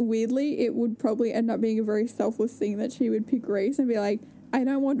feel weirdly it would probably end up being a very selfless thing that she would pick Rhys and be I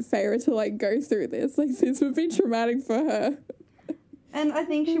don't want Feyre to go through this. This would be traumatic for her. And I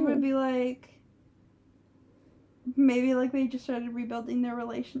think she would be maybe they just started rebuilding their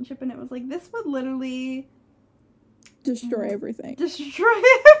relationship and it was this would literally destroy everything.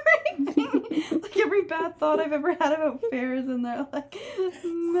 Every bad thought I've ever had about Feyre is in there.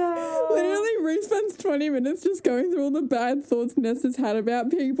 No. Literally, Rhys spends 20 minutes just going through all the bad thoughts Nesta's had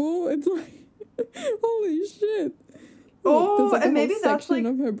about people. It's holy shit. Oh, and maybe that's section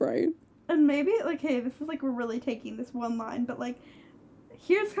of her brain. And maybe hey, this is we're really taking this one line, but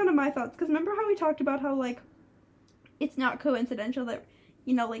here's kind of my thoughts, because remember how we talked about how it's not coincidental that,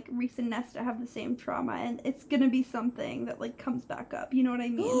 Rhys and Nesta have the same trauma, and it's gonna be something that, comes back up. You know what I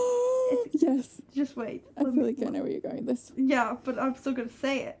mean? Yes. Just wait. I feel I know where you're going with this. Yeah, but I'm still gonna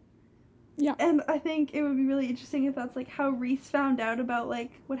say it. Yeah. And I think it would be really interesting if that's, how Rhys found out about,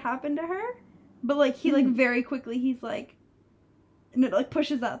 what happened to her. But, he, very quickly, he's, and it,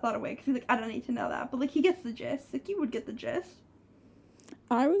 pushes that thought away, because he's I don't need to know that. But, he gets the gist. You would get the gist.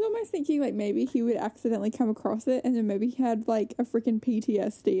 I was almost thinking, maybe he would accidentally come across it, and then maybe he had, a freaking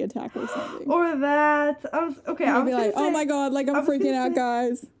PTSD attack or something. Or that. I was be oh my God, I'm freaking out,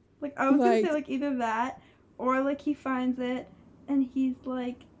 guys. I was gonna say, either that, or, he finds it, and he's,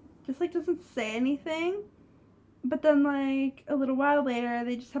 just, doesn't say anything. But then, a little while later,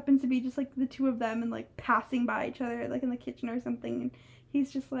 they just happen to be just, the two of them and, passing by each other, in the kitchen or something, and he's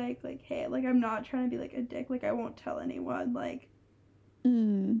just, hey, I'm not trying to be, a dick, I won't tell anyone, But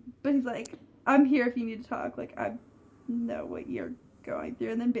he's I'm here if you need to talk. I know what you're going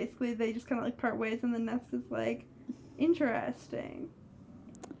through. And then basically they just kind of part ways, and then Nesta's interesting.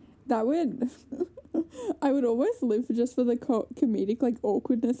 That would... I would almost live for the comedic,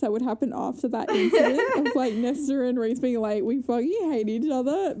 awkwardness that would happen after that incident of, Nesta and Rhys being we fucking hate each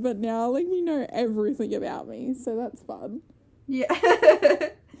other, but now, you know everything about me, so that's fun. Yeah.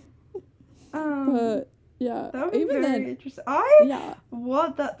 But... Yeah. That would be very interesting.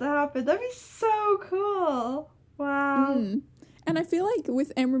 Want that to happen. That'd be so cool. Wow. And I feel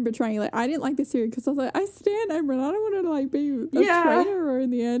with Emran betraying, I didn't like this series because I was I stand Emran. I don't want to, be a traitor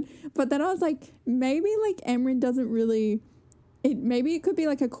in the end. But then I was maybe, Emran doesn't really... Maybe it could be,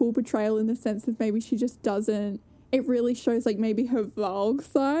 a cool portrayal in the sense that maybe she just doesn't... It really shows, maybe her Valg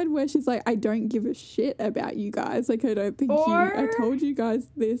side where she's I don't give a shit about you guys. I don't think I told you guys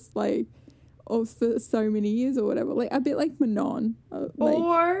this, for so many years or whatever, a bit like Manon,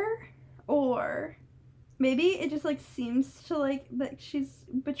 or maybe it just seems to that she's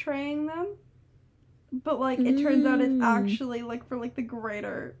betraying them, but it turns out it's actually for the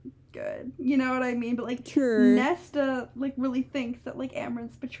greater good. You know what I mean? But True. Nesta really thinks that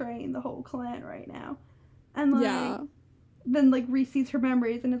Amren's betraying the whole clan right now, and then Rhys sees her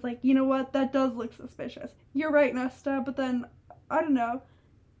memories and is you know what, that does look suspicious. You're right, Nesta, but then I don't know.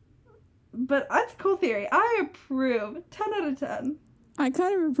 But that's a cool theory. I approve. 10 out of 10. I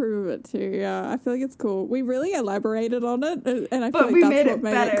kind of approve of it too, yeah. I feel like it's cool. We really elaborated on it, and I feel like that's what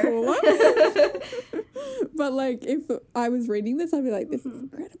made it cooler. But, like, if I was reading this, I'd be like, this is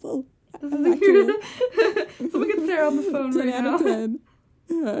incredible. This is incredible. Someone get Sarah on the phone right now. 10 out of 10.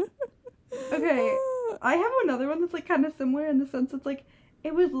 Yeah. Okay, I have another one that's, like, kind of similar in the sense it's, like,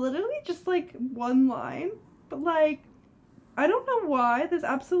 it was literally just, like, one line, but, like, I don't know why. There's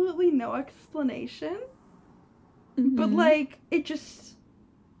absolutely no explanation. Mm-hmm. But, like, it just...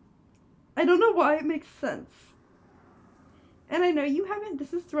 I don't know why it makes sense. And I know you haven't...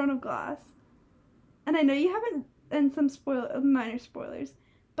 This is Throne of Glass. And I know you haven't... And some minor spoilers.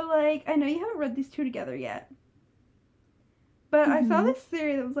 But, like, I know you haven't read these two together yet. But I saw this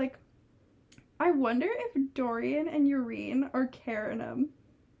theory that was like, I wonder if Dorian and Yrene are Caranum.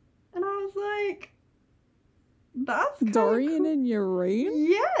 And I was like... That's Dorian cool. and Yrene?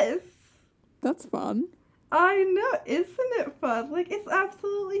 Yes! That's fun. I know, isn't it fun? Like, it's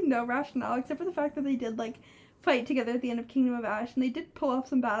absolutely no rationale, except for the fact that they did, like, fight together at the end of Kingdom of Ash, and they did pull off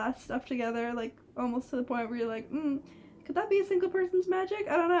some badass stuff together, like, almost to the point where you're like, could that be a single person's magic?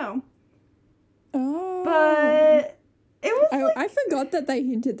 I don't know. Oh. But it was I forgot that they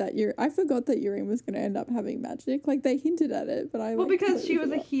hinted that I forgot that Yrene was going to end up having magic. Like, they hinted at it, but Well, because she was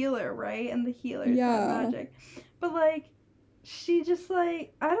a healer, right? And the healers had magic. But, like... She just,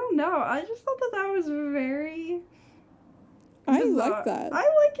 like, I don't know. I just thought that was very bizarre. I like that. I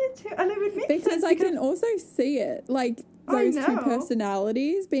like it, too. And it would make sense. Because I can also see it. Like, those two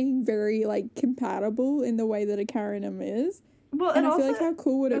personalities being very, like, compatible in the way that a Caranum is. Well, and I feel like how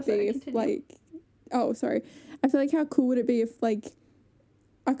cool would it be if, like... Oh, sorry. I feel like how cool would it be if, like,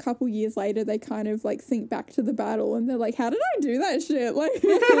 a couple years later they kind of, like, think back to the battle and they're like, how did I do that shit? Like...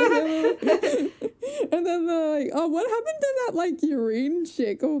 And then they're like, oh, what happened to that, like, Yrene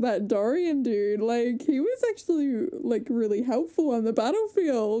chick or that Dorian dude? Like, he was actually, like, really helpful on the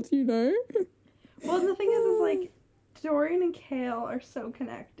battlefield, you know? Well, and the thing is, like, Dorian and Chaol are so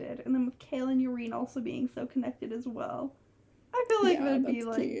connected. And then with Chaol and Yrene also being so connected as well. I feel like that'd be,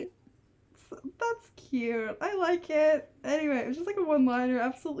 like... Cute. That's cute. I like it. Anyway, it was just, like, a one-liner.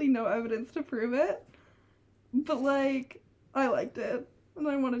 Absolutely no evidence to prove it. But, like, I liked it. And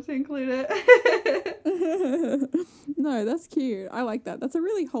I wanted to include it. No, that's cute. I like that. That's a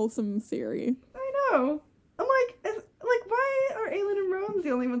really wholesome theory. I know. I'm like, why are Aelin and Rowan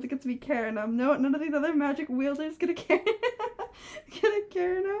the only ones that get to be Caranum? No, none of these other magic wielders get a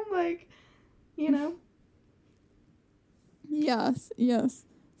Caranum? Like, you know? Yes,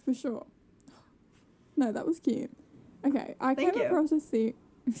 for sure. No, that was cute. Okay, I came across a theory.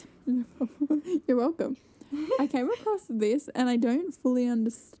 You're welcome. I came across this and I don't fully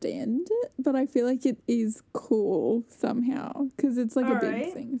understand it, but I feel like it is cool somehow because it's like a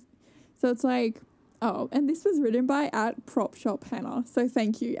big thing. So it's like, oh, and this was written by @PropShopHannah. So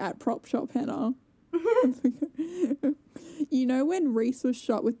thank you @PropShopHannah. You know when Rhys was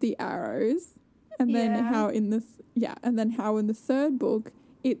shot with the arrows, and then how in the third book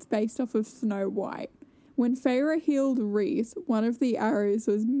it's based off of Snow White. When Feyre healed Rhys, one of the arrows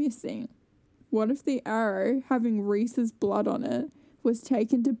was missing. What if the arrow, having Rhys's blood on it, was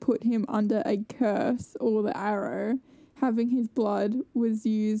taken to put him under a curse, or the arrow, having his blood, was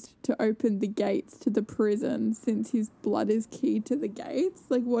used to open the gates to the prison, since his blood is key to the gates?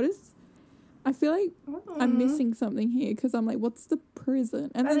 Like, what is... I feel like I'm missing something here, because I'm like, what's the prison?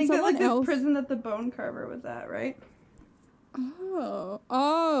 And I then think someone that, like, else... the prison that the Bone Carver was at, right?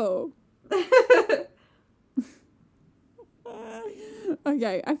 Oh.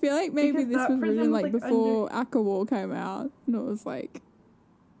 Okay, I feel like maybe this was written, like, before Akawar came out, and it was like...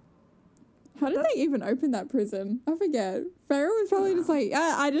 How did they even open that prison? I forget. Feyre was probably just like,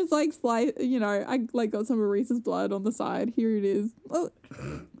 I just, like, I, like, got some of Rhys's blood on the side. Here it is. Oh.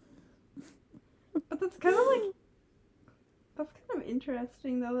 But that's kind of, like... That's kind of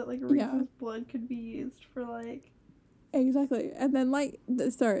interesting, though, that, like, Rhys's blood could be used for, like... Exactly. And then, like, the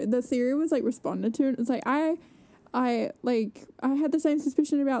theory was, like, responded to, and it's like, I had the same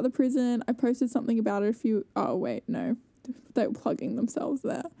suspicion about the prison. I posted something about it oh, wait, no. They were plugging themselves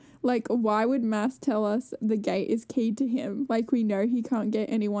there. Like, why would Mass tell us the gate is keyed to him? Like, we know he can't get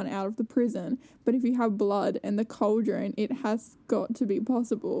anyone out of the prison. But if you have blood and the cauldron, it has got to be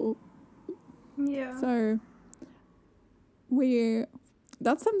possible. Yeah. So,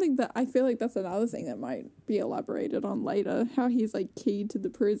 that's something that I feel like that's another thing that might be elaborated on later. How he's, like, keyed to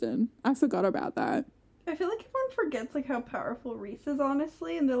the prison. I forgot about that. I feel like everyone forgets, like, how powerful Rhys is,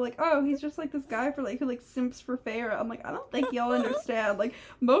 honestly, and they're like, oh, he's just, like, this guy for, like, who, like, simps for Feyre. I'm like, I don't think y'all understand, like,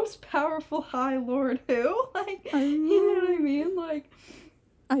 most powerful High Lord who? Like, you know what I mean? Like,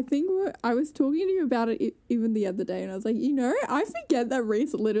 I think I was talking to you about it even the other day, and I was like, you know, I forget that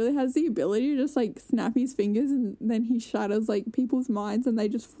Rhys literally has the ability to just, like, snap his fingers, and then he shatters, like, people's minds, and they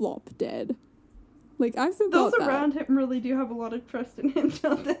just flop dead. Like, I forgot those around him really do have a lot of trust in him,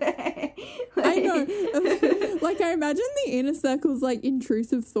 don't they? Like... I know. Like, I imagine the inner circle's, like,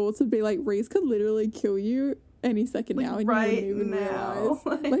 intrusive thoughts would be like, Rhys could literally kill you any second now, and right you wouldn't even now.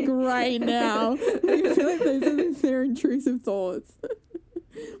 realize. Like, right now. Like, I feel like those are their intrusive thoughts.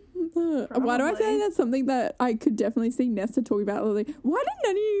 Why do I feel like that's something that I could definitely see Nesta talking about? Like, why did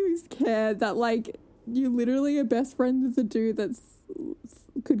none of you care that, like, you literally are best friends with a dude that's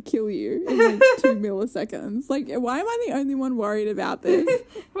could kill you in like 2 milliseconds? Like, why am I the only one worried about this?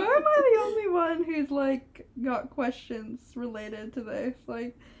 Why am I the only one who's like got questions related to this?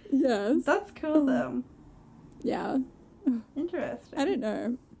 Like, yes, that's cool though. Yeah, interesting. I don't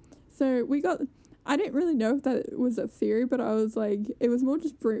know. So I didn't really know if that was a theory, but I was like, it was more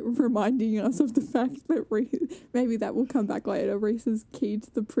just reminding us of the fact that maybe that will come back later. Rhys is key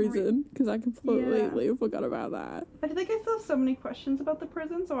to the prison, because I completely forgot about that. I feel like I still have so many questions about the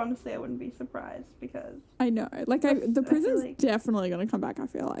prison, so honestly I wouldn't be surprised, because... I know. Like, the prison's definitely going to come back, I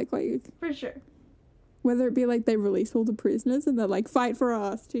feel like. For sure. Whether it be, like, they release all the prisoners and they're like, fight for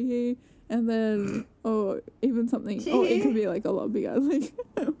us, teehee. And then, or even something, or it could be, like, a lot bigger. Like,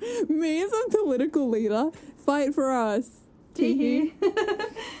 me as a political leader, fight for us. Teehee.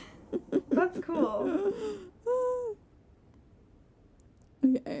 That's cool.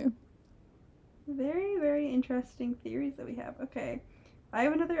 Okay. Very, very interesting theories that we have. Okay. I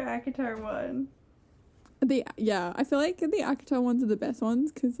have another ACOTAR one. I feel like the ACOTAR ones are the best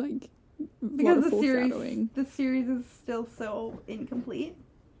ones, because, like, because the series is still so incomplete.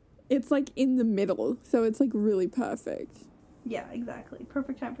 It's, like, in the middle, so it's, like, really perfect. Yeah, exactly.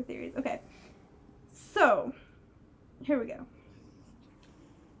 Perfect time for theories. Okay. So, here we go.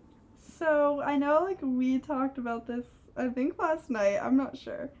 So, I know, like, we talked about this, I think, last night. I'm not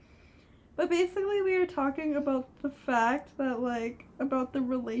sure. But basically, we were talking about the fact that, like, about the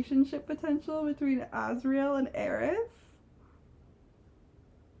relationship potential between Azriel and Eris.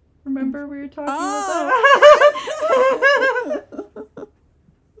 Remember we were talking about that?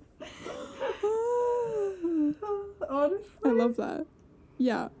 Honestly, I love that.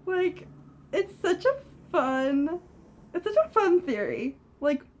 Yeah. Like, it's such a fun theory.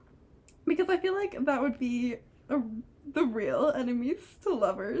 Like, because I feel like that would be the real enemies to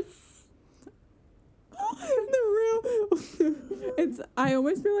lovers. I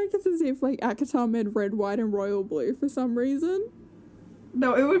almost feel like it's as if, like, ACOTAR made red, white, and royal blue for some reason.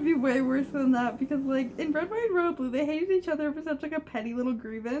 No, it would be way worse than that, because, like, in red, white, and royal blue, they hated each other for such, like, a petty little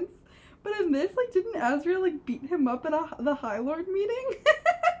grievance. But in this, like, didn't Azriel, like, beat him up at the High Lord meeting?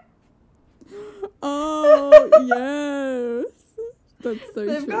 Oh, yes. That's so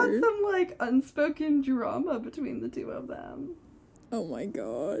They've true. got some, like, unspoken drama between the two of them. Oh my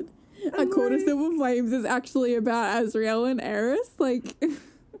god. A Court of Silver Flames is actually about Azriel and Eris. Like,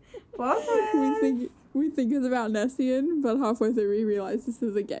 we think it's about Nessian, but halfway through we realize this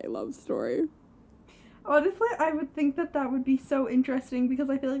is a gay love story. Honestly, I would think that would be so interesting, because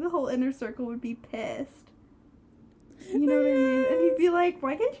I feel like the whole inner circle would be pissed. You know what I mean? And he'd be like,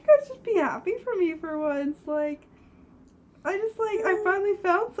 why can't you guys just be happy for me for once? Like, I finally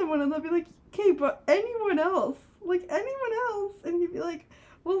found someone. And they'll be like, okay, but anyone else? Like, anyone else? And he'd be like,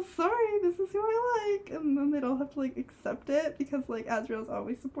 well, sorry, this is who I like. And then they'd all have to, like, accept it, because, like, Azriel's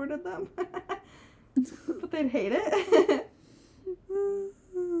always supported them. But they'd hate it.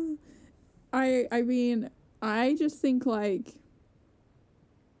 I mean, I just think, like,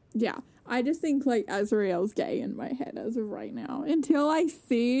 Azriel's gay in my head as of right now. Until I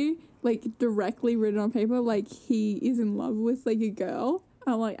see, like, directly written on paper, like, he is in love with, like, a girl,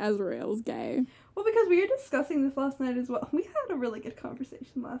 I'm like, Azriel's gay. Well, because we were discussing this last night as well. We had a really good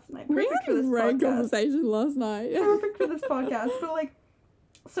conversation last night. We had a great conversation last night. Perfect for this podcast. But, like,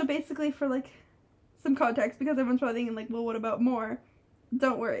 so basically for, like, some context, because everyone's probably thinking, like, well, what about more?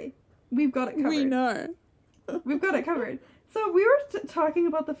 Don't worry. We've got it covered. We know. We've got it covered. So we were talking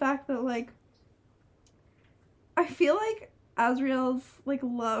about the fact that, like, I feel like Azriel's, like,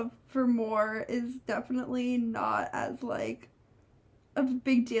 love for Mor is definitely not as, like, a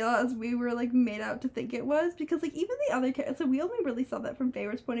big deal as we were, like, made out to think it was. Because, like, even the other characters, so we only really saw that from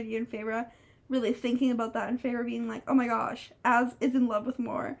Feyre's point of view, and Feyre really thinking about that, and Feyre being like, oh my gosh, Az is in love with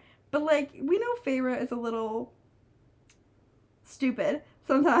Mor. But, like, we know Feyre is a little stupid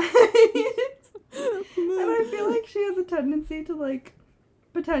sometimes. And I feel like she has a tendency to, like,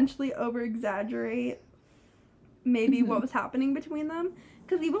 potentially over-exaggerate maybe what was happening between them.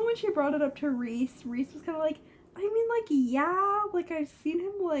 Because even when she brought it up to Reese was kind of like, I mean, like, yeah, like, I've seen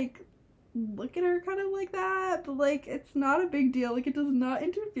him, like, look at her kind of like that, but, like, it's not a big deal. Like, it does not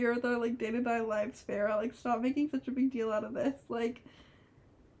interfere with our, like, day-to-day lives, Farrah. Like, stop making such a big deal out of this. Like,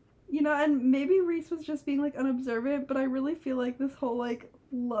 you know, and maybe Reese was just being, like, unobservant, but I really feel like this whole, like,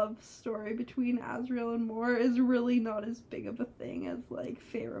 love story between Azriel and Mor is really not as big of a thing as, like,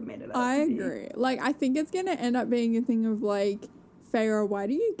 Farrah made it out I to be. agree. Like, I think it's gonna end up being a thing of, like, Farrah, why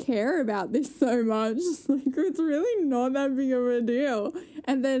do you care about this so much? Like, it's really not that big of a deal.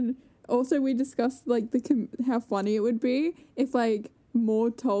 And then also we discussed, like, how funny it would be if, like,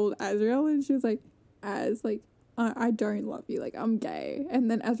 Mor told Azriel and she was like, like, I don't love you, like, I'm gay. And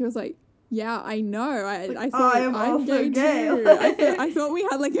then Azriel's like, yeah, I know. I thought I'm gay too. I thought we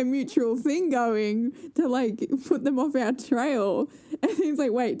had, like, a mutual thing going to, like, put them off our trail. And he's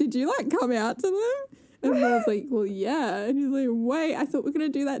like, wait, did you, like, come out to them? And I was like, well, yeah. And he's like, wait, I thought we were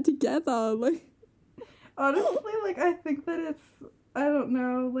going to do that together. Like, honestly, like, I think that it's, I don't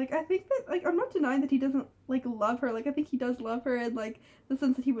know. Like, I think that, like, I'm not denying that he doesn't, like, love her. Like, I think he does love her in, like, the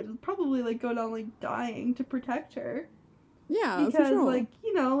sense that he would probably, like, go down, like, dying to protect her. Yeah, because, for sure. Like,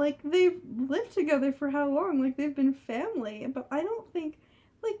 you know, like, they've lived together for how long? Like, they've been family. But I don't think,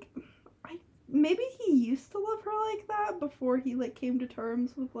 like, maybe he used to love her like that before he, like, came to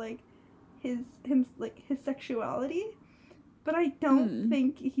terms with, like, his sexuality. But I don't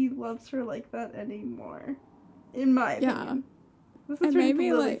think he loves her like that anymore, in my opinion. This is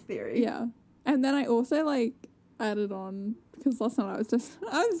maybe, like, theory. Yeah. And then I also, like, added on, because last night I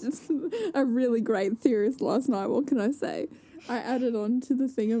was just a really great theorist last night, what can I say? I added on to the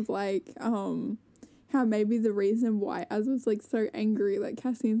thing of, like, how maybe the reason why Az was, like, so angry that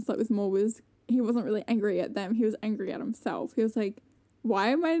Cassian slept with Mor was he wasn't really angry at them, he was angry at himself. He was like,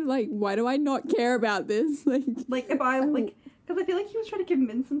 why do I not care about this? Like if I, like, because I feel like he was trying to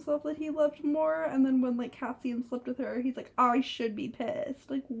convince himself that he loved Mor, and then when, like, Cassian slept with her, he's like, I should be pissed.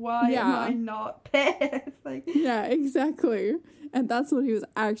 Like, why am I not pissed? Like, yeah, exactly. And that's what he was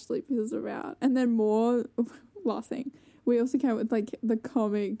actually pissed about. And then Mor, last thing, we also came with, like, the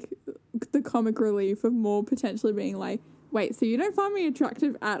comic relief of Mor potentially being like, wait, so you don't find me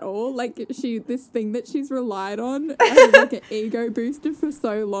attractive at all? Like, this thing that she's relied on as, like, an ego booster for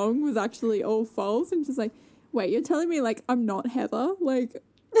so long was actually all false. And she's like, wait, you're telling me, like, I'm not Heather? Like,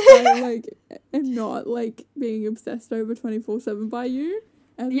 I, like, am not, like, being obsessed over 24/7 by you?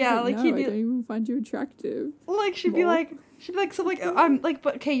 And yeah, like, no, I don't even find you attractive. Like, she'd be like, so, like, I'm, like,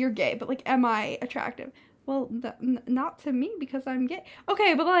 but, okay, you're gay, but, like, am I attractive? Well, not to me, because I'm gay.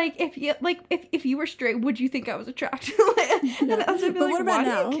 Okay, but, like, if you were straight, would you think I was attractive? Like, yeah. And I was like, what about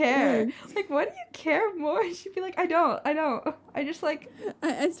now? Do you care? Yeah. Like, why do you care more? And she'd be like, I don't. I just, like...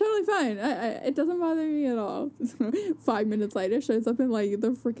 It's totally fine. It doesn't bother me at all. 5 minutes later, shows up in, like, the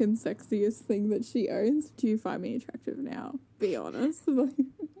freaking sexiest thing that she owns. Do you find me attractive now? Be honest. Like...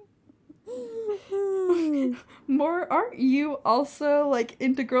 Mor, aren't you also, like,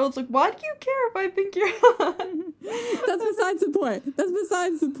 into girls? Like, why do you care if I think you're hot? That's besides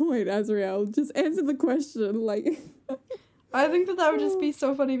the point, Azriel. Just answer the question, like... I think that would just be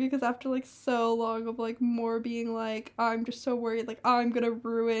so funny, because after, like, so long of, like, Mor being like, I'm just so worried, like, I'm gonna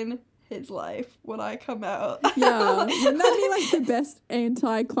ruin his life when I come out. Yeah. Wouldn't that be, like, the best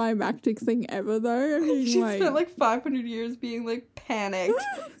anticlimactic thing ever, though? I mean, she spent, like, 500 years being, like, panicked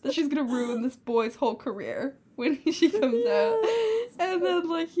that she's gonna ruin this boy's whole career when she comes out. And then,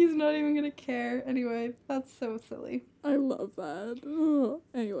 like, he's not even gonna care. Anyway, that's so silly. I love that. Oh,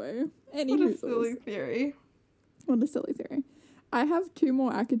 anyway. What a silly theory. What a silly theory. I have 2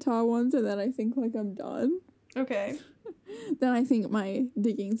 more ACOTAR ones, and then I think, like, I'm done. Okay. Then I think my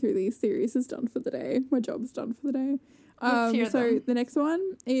digging through these theories is done for the day. My job's done for the day. Let's hear them. The next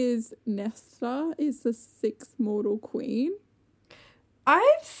one is Nesta is the 6th mortal queen.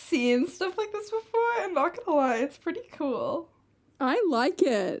 I've seen stuff like this before. I'm not gonna lie, it's pretty cool. I like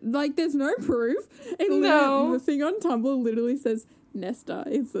it. Like, there's no proof. No. The thing on Tumblr literally says Nesta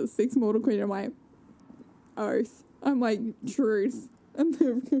is the 6th mortal queen. I'm like, oath. I'm like, truth. And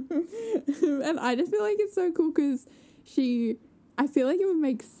I just feel like it's so cool because I feel like it would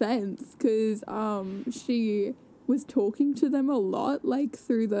make sense because she was talking to them a lot, like,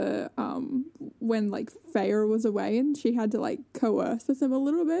 through the when, like, Feyre was away, and she had to, like, coerce with them a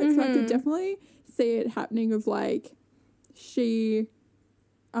little bit. Mm-hmm. So I could definitely see it happening of, like,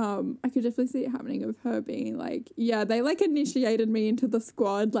 I could definitely see it happening of her being like, yeah, they, like, initiated me into the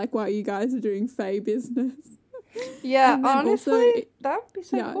squad, like, while you guys are doing Fae business. Yeah, honestly, that would be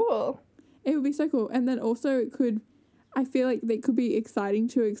so cool. It would be so cool. And then also it could, I feel like they could be exciting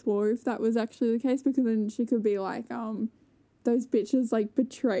to explore if that was actually the case, because then she could be like, those bitches, like,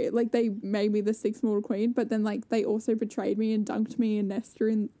 betrayed, like, they made me the sixth mortal queen, but then, like, they also betrayed me and dunked me and Nesta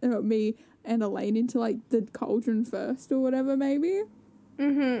and me and Elaine into, like, the cauldron first or whatever, maybe.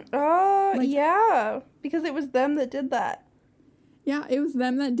 Oh, like, yeah, because it was them that did that. Yeah, it was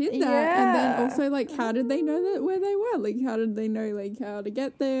them that did that. Yeah. And then also, like, how did they know that where they were? Like, how did they know, like, how to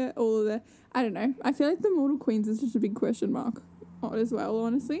get there? All of the, I don't know. I feel like the mortal queens is just a big question mark as well,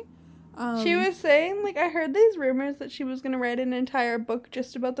 honestly. She was saying, like, I heard these rumors that she was going to write an entire book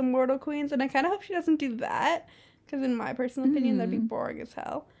just about the mortal queens, and I kind of hope she doesn't do that, because in my personal opinion, that'd be boring as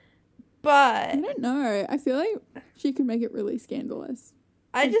hell. But I don't know. I feel like she could make it really scandalous.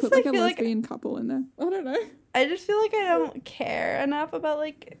 I just put, like, a lesbian couple in there. I don't know. I just feel like I don't care enough about,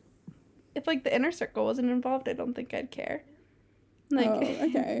 like, if, like, the inner circle wasn't involved, I don't think I'd care. Like, oh,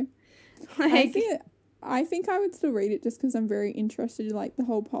 okay. Like, I think I would still read it just because I'm very interested in, like, the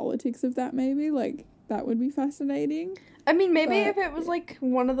whole politics of that, maybe. Like, that would be fascinating. I mean, maybe if it was, like,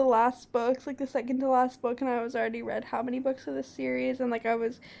 one of the last books, like, the second to last book, and I was already read how many books of this series, and, like, I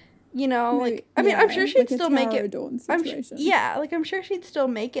was, you know, like, I mean, I'm sure she'd like still make it. I'm sure she'd still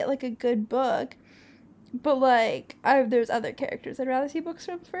make it, like, a good book. But, like, there's other characters I'd rather see books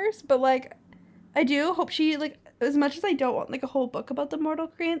from first. But, like, I do hope she, like, as much as I don't want, like, a whole book about the mortal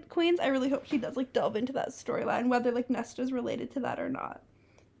queens, I really hope she does, like, delve into that storyline, whether, like, Nesta's related to that or not.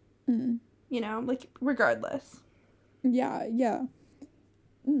 You know, like, regardless. Yeah. I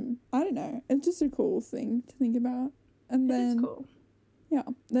don't know. It's just a cool thing to think about. And then, it is cool. Yeah.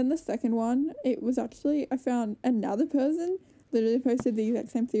 Then the second one, it was actually, I found another person literally posted the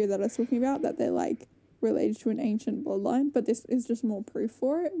exact same theory that I was talking about, that they're, like, related to an ancient bloodline, but this is just more proof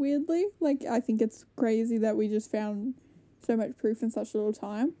for it, weirdly. Like, I think it's crazy that we just found so much proof in such little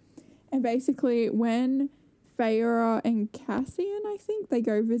time. And basically, when Feyre and Cassian, I think, they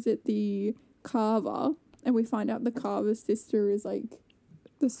go visit the Carver, and we find out the Carver's sister is, like,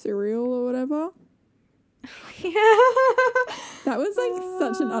 the Serial or whatever. Yeah. That was, like,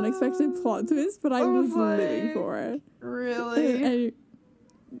 such an unexpected plot twist, but I was like, living for it. Really?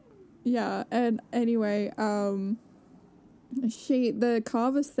 Yeah, and anyway, the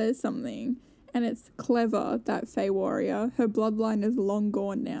Carver says something, and it's clever that Fey warrior, her bloodline is long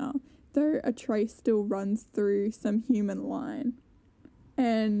gone now, though a trace still runs through some human line.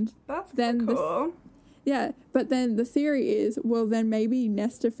 And that's then cool. But then the theory is, well, then maybe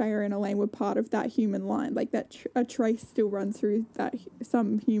Nesta, Feyre, and Elaine were part of that human line, like that a trace still runs through that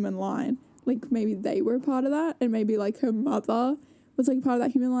some human line, like maybe they were part of that, and maybe like her mother was like part of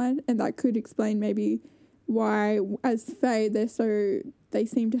that human line, and that could explain maybe why as Fae they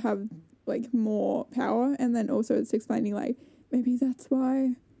seem to have like more power, and then also it's explaining like maybe that's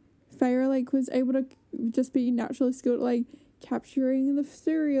why Feyre like was able to just be naturally skilled at like capturing the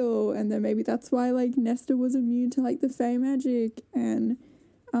Serial, and then maybe that's why like Nesta was immune to like the Fae magic and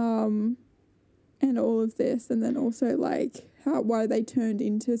all of this, and then also like why they turned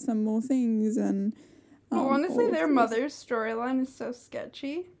into some more things. And honestly, their mother's storyline is so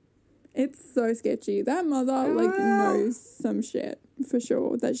sketchy. It's so sketchy. That mother, like, knows some shit, for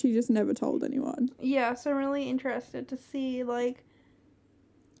sure, that she just never told anyone. Yeah, so I'm really interested to see, like,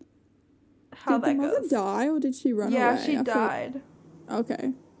 how that goes. Did the mother die, or did she run away? Yeah, she died.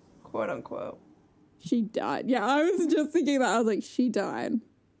 Okay. Quote, unquote. She died. Yeah, I was just thinking that. I was like, she died.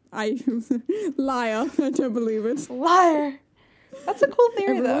 Liar. I don't believe it. Liar. That's a cool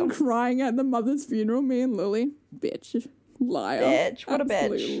theory, Everyone crying at the mother's funeral, me and Lily. Bitch. Liar. Bitch. What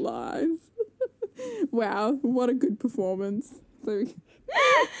Absolute a bitch. Lies. Wow. What a good performance.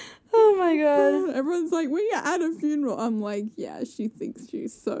 Oh my god. Everyone's like, when you're at a funeral, I'm like, yeah, she thinks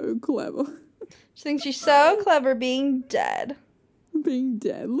she's so clever. She thinks she's so clever being dead. Being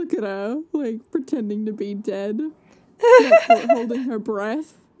dead. Look at her. Like, pretending to be dead. Holding her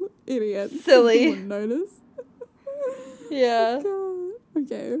breath. Idiot. Silly. Wouldn't notice. Yeah. Oh,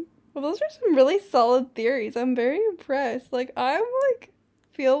 okay. Well, those are some really solid theories. I'm very impressed. Like,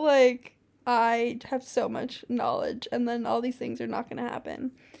 feel like I have so much knowledge, and then all these things are not going to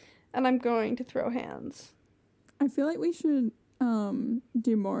happen. And I'm going to throw hands. I feel like we should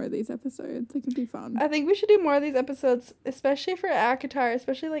do more of these episodes. It could be fun. I think we should do more of these episodes, especially for ACOTAR.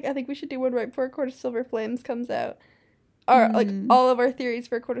 Especially, like, I think we should do one right before Court of Silver Flames comes out. Or, like, all of our theories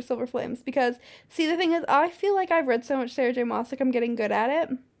for Court of Silver Flames. Because, see, the thing is, I feel like I've read so much Sarah J. Maas, like, I'm getting good at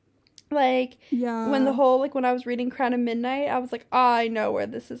it. Like, yeah. When I was reading Crown of Midnight, I was like, I know where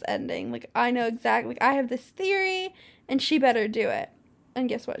this is ending. Like, I know exactly, like, I have this theory, and she better do it. And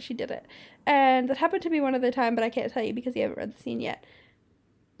guess what? She did it. And that happened to me one other time, but I can't tell you because you haven't read the scene yet.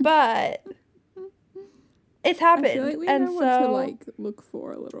 But it's happened. I feel like we know what to, like, look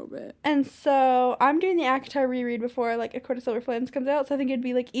for a little bit. And so I'm doing the ACOTAR reread before, like, A Court of Silver Flames comes out, so I think it'd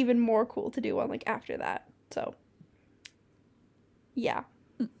be, like, even more cool to do one, like, after that. So, yeah.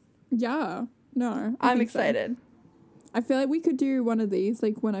 Yeah. No. I'm excited. So. I feel like we could do one of these,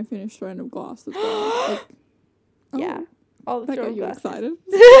 like, when I finish Throne of Glass as well. Like, yeah. All the Throne of Glass. Excited?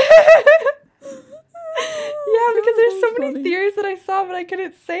 Yeah, because there's so many theories that I saw, but I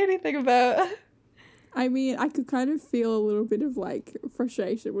couldn't say anything about. I mean, I could kind of feel a little bit of, like,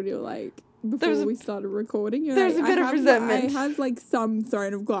 frustration when you're, like, before we started recording. There's a bit of resentment. I had, like, some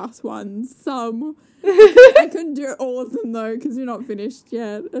Throne of Glass ones. Some. I couldn't do all of them, though, because you're not finished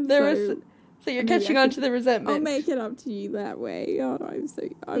yet. So you're catching on to the resentment. I'll make it up to you that way. Oh, I'm so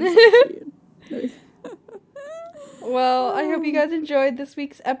weird. Well, I hope you guys enjoyed this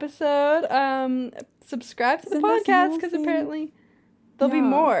week's episode. Subscribe to the podcast, because apparently there'll be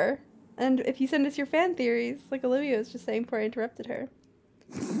more. And if you send us your fan theories, like Olivia was just saying before I interrupted her,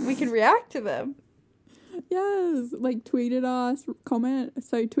 we can react to them. Yes, like tweet at us, comment.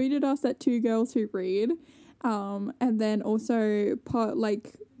 So tweet at us at 2 Girls Who Read, and then also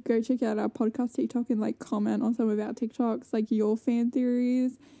go check out our podcast TikTok and, like, comment on some of our TikToks, like, your fan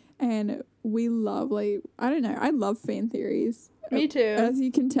theories. And we love, like, I don't know, I love fan theories. Me too. As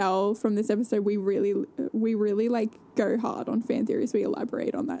you can tell from this episode, we really like go hard on fan theories. We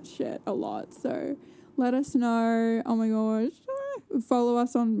elaborate on that shit a lot. So let us know. Oh my gosh. Follow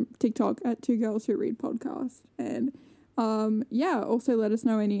us on TikTok at 2 Girls Who Read Podcast. And also let us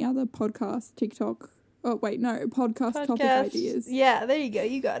know any other podcast podcast topic ideas. Yeah, there you go.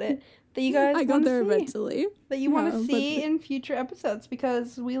 You got it. That you guys I got there eventually. That you want to see in future episodes,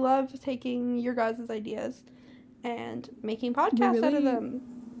 because we love taking your guys' ideas and making podcasts out of them.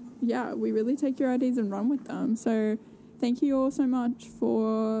 Yeah, we really take your ideas and run with them. So thank you all so much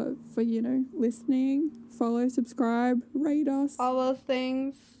for listening. Follow, subscribe, rate us. All those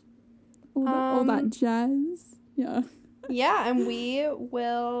things. All that jazz. Yeah. Yeah, and we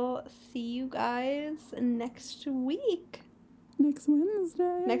will see you guys next week. Next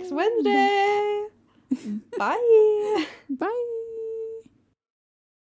Wednesday. Bye. Bye.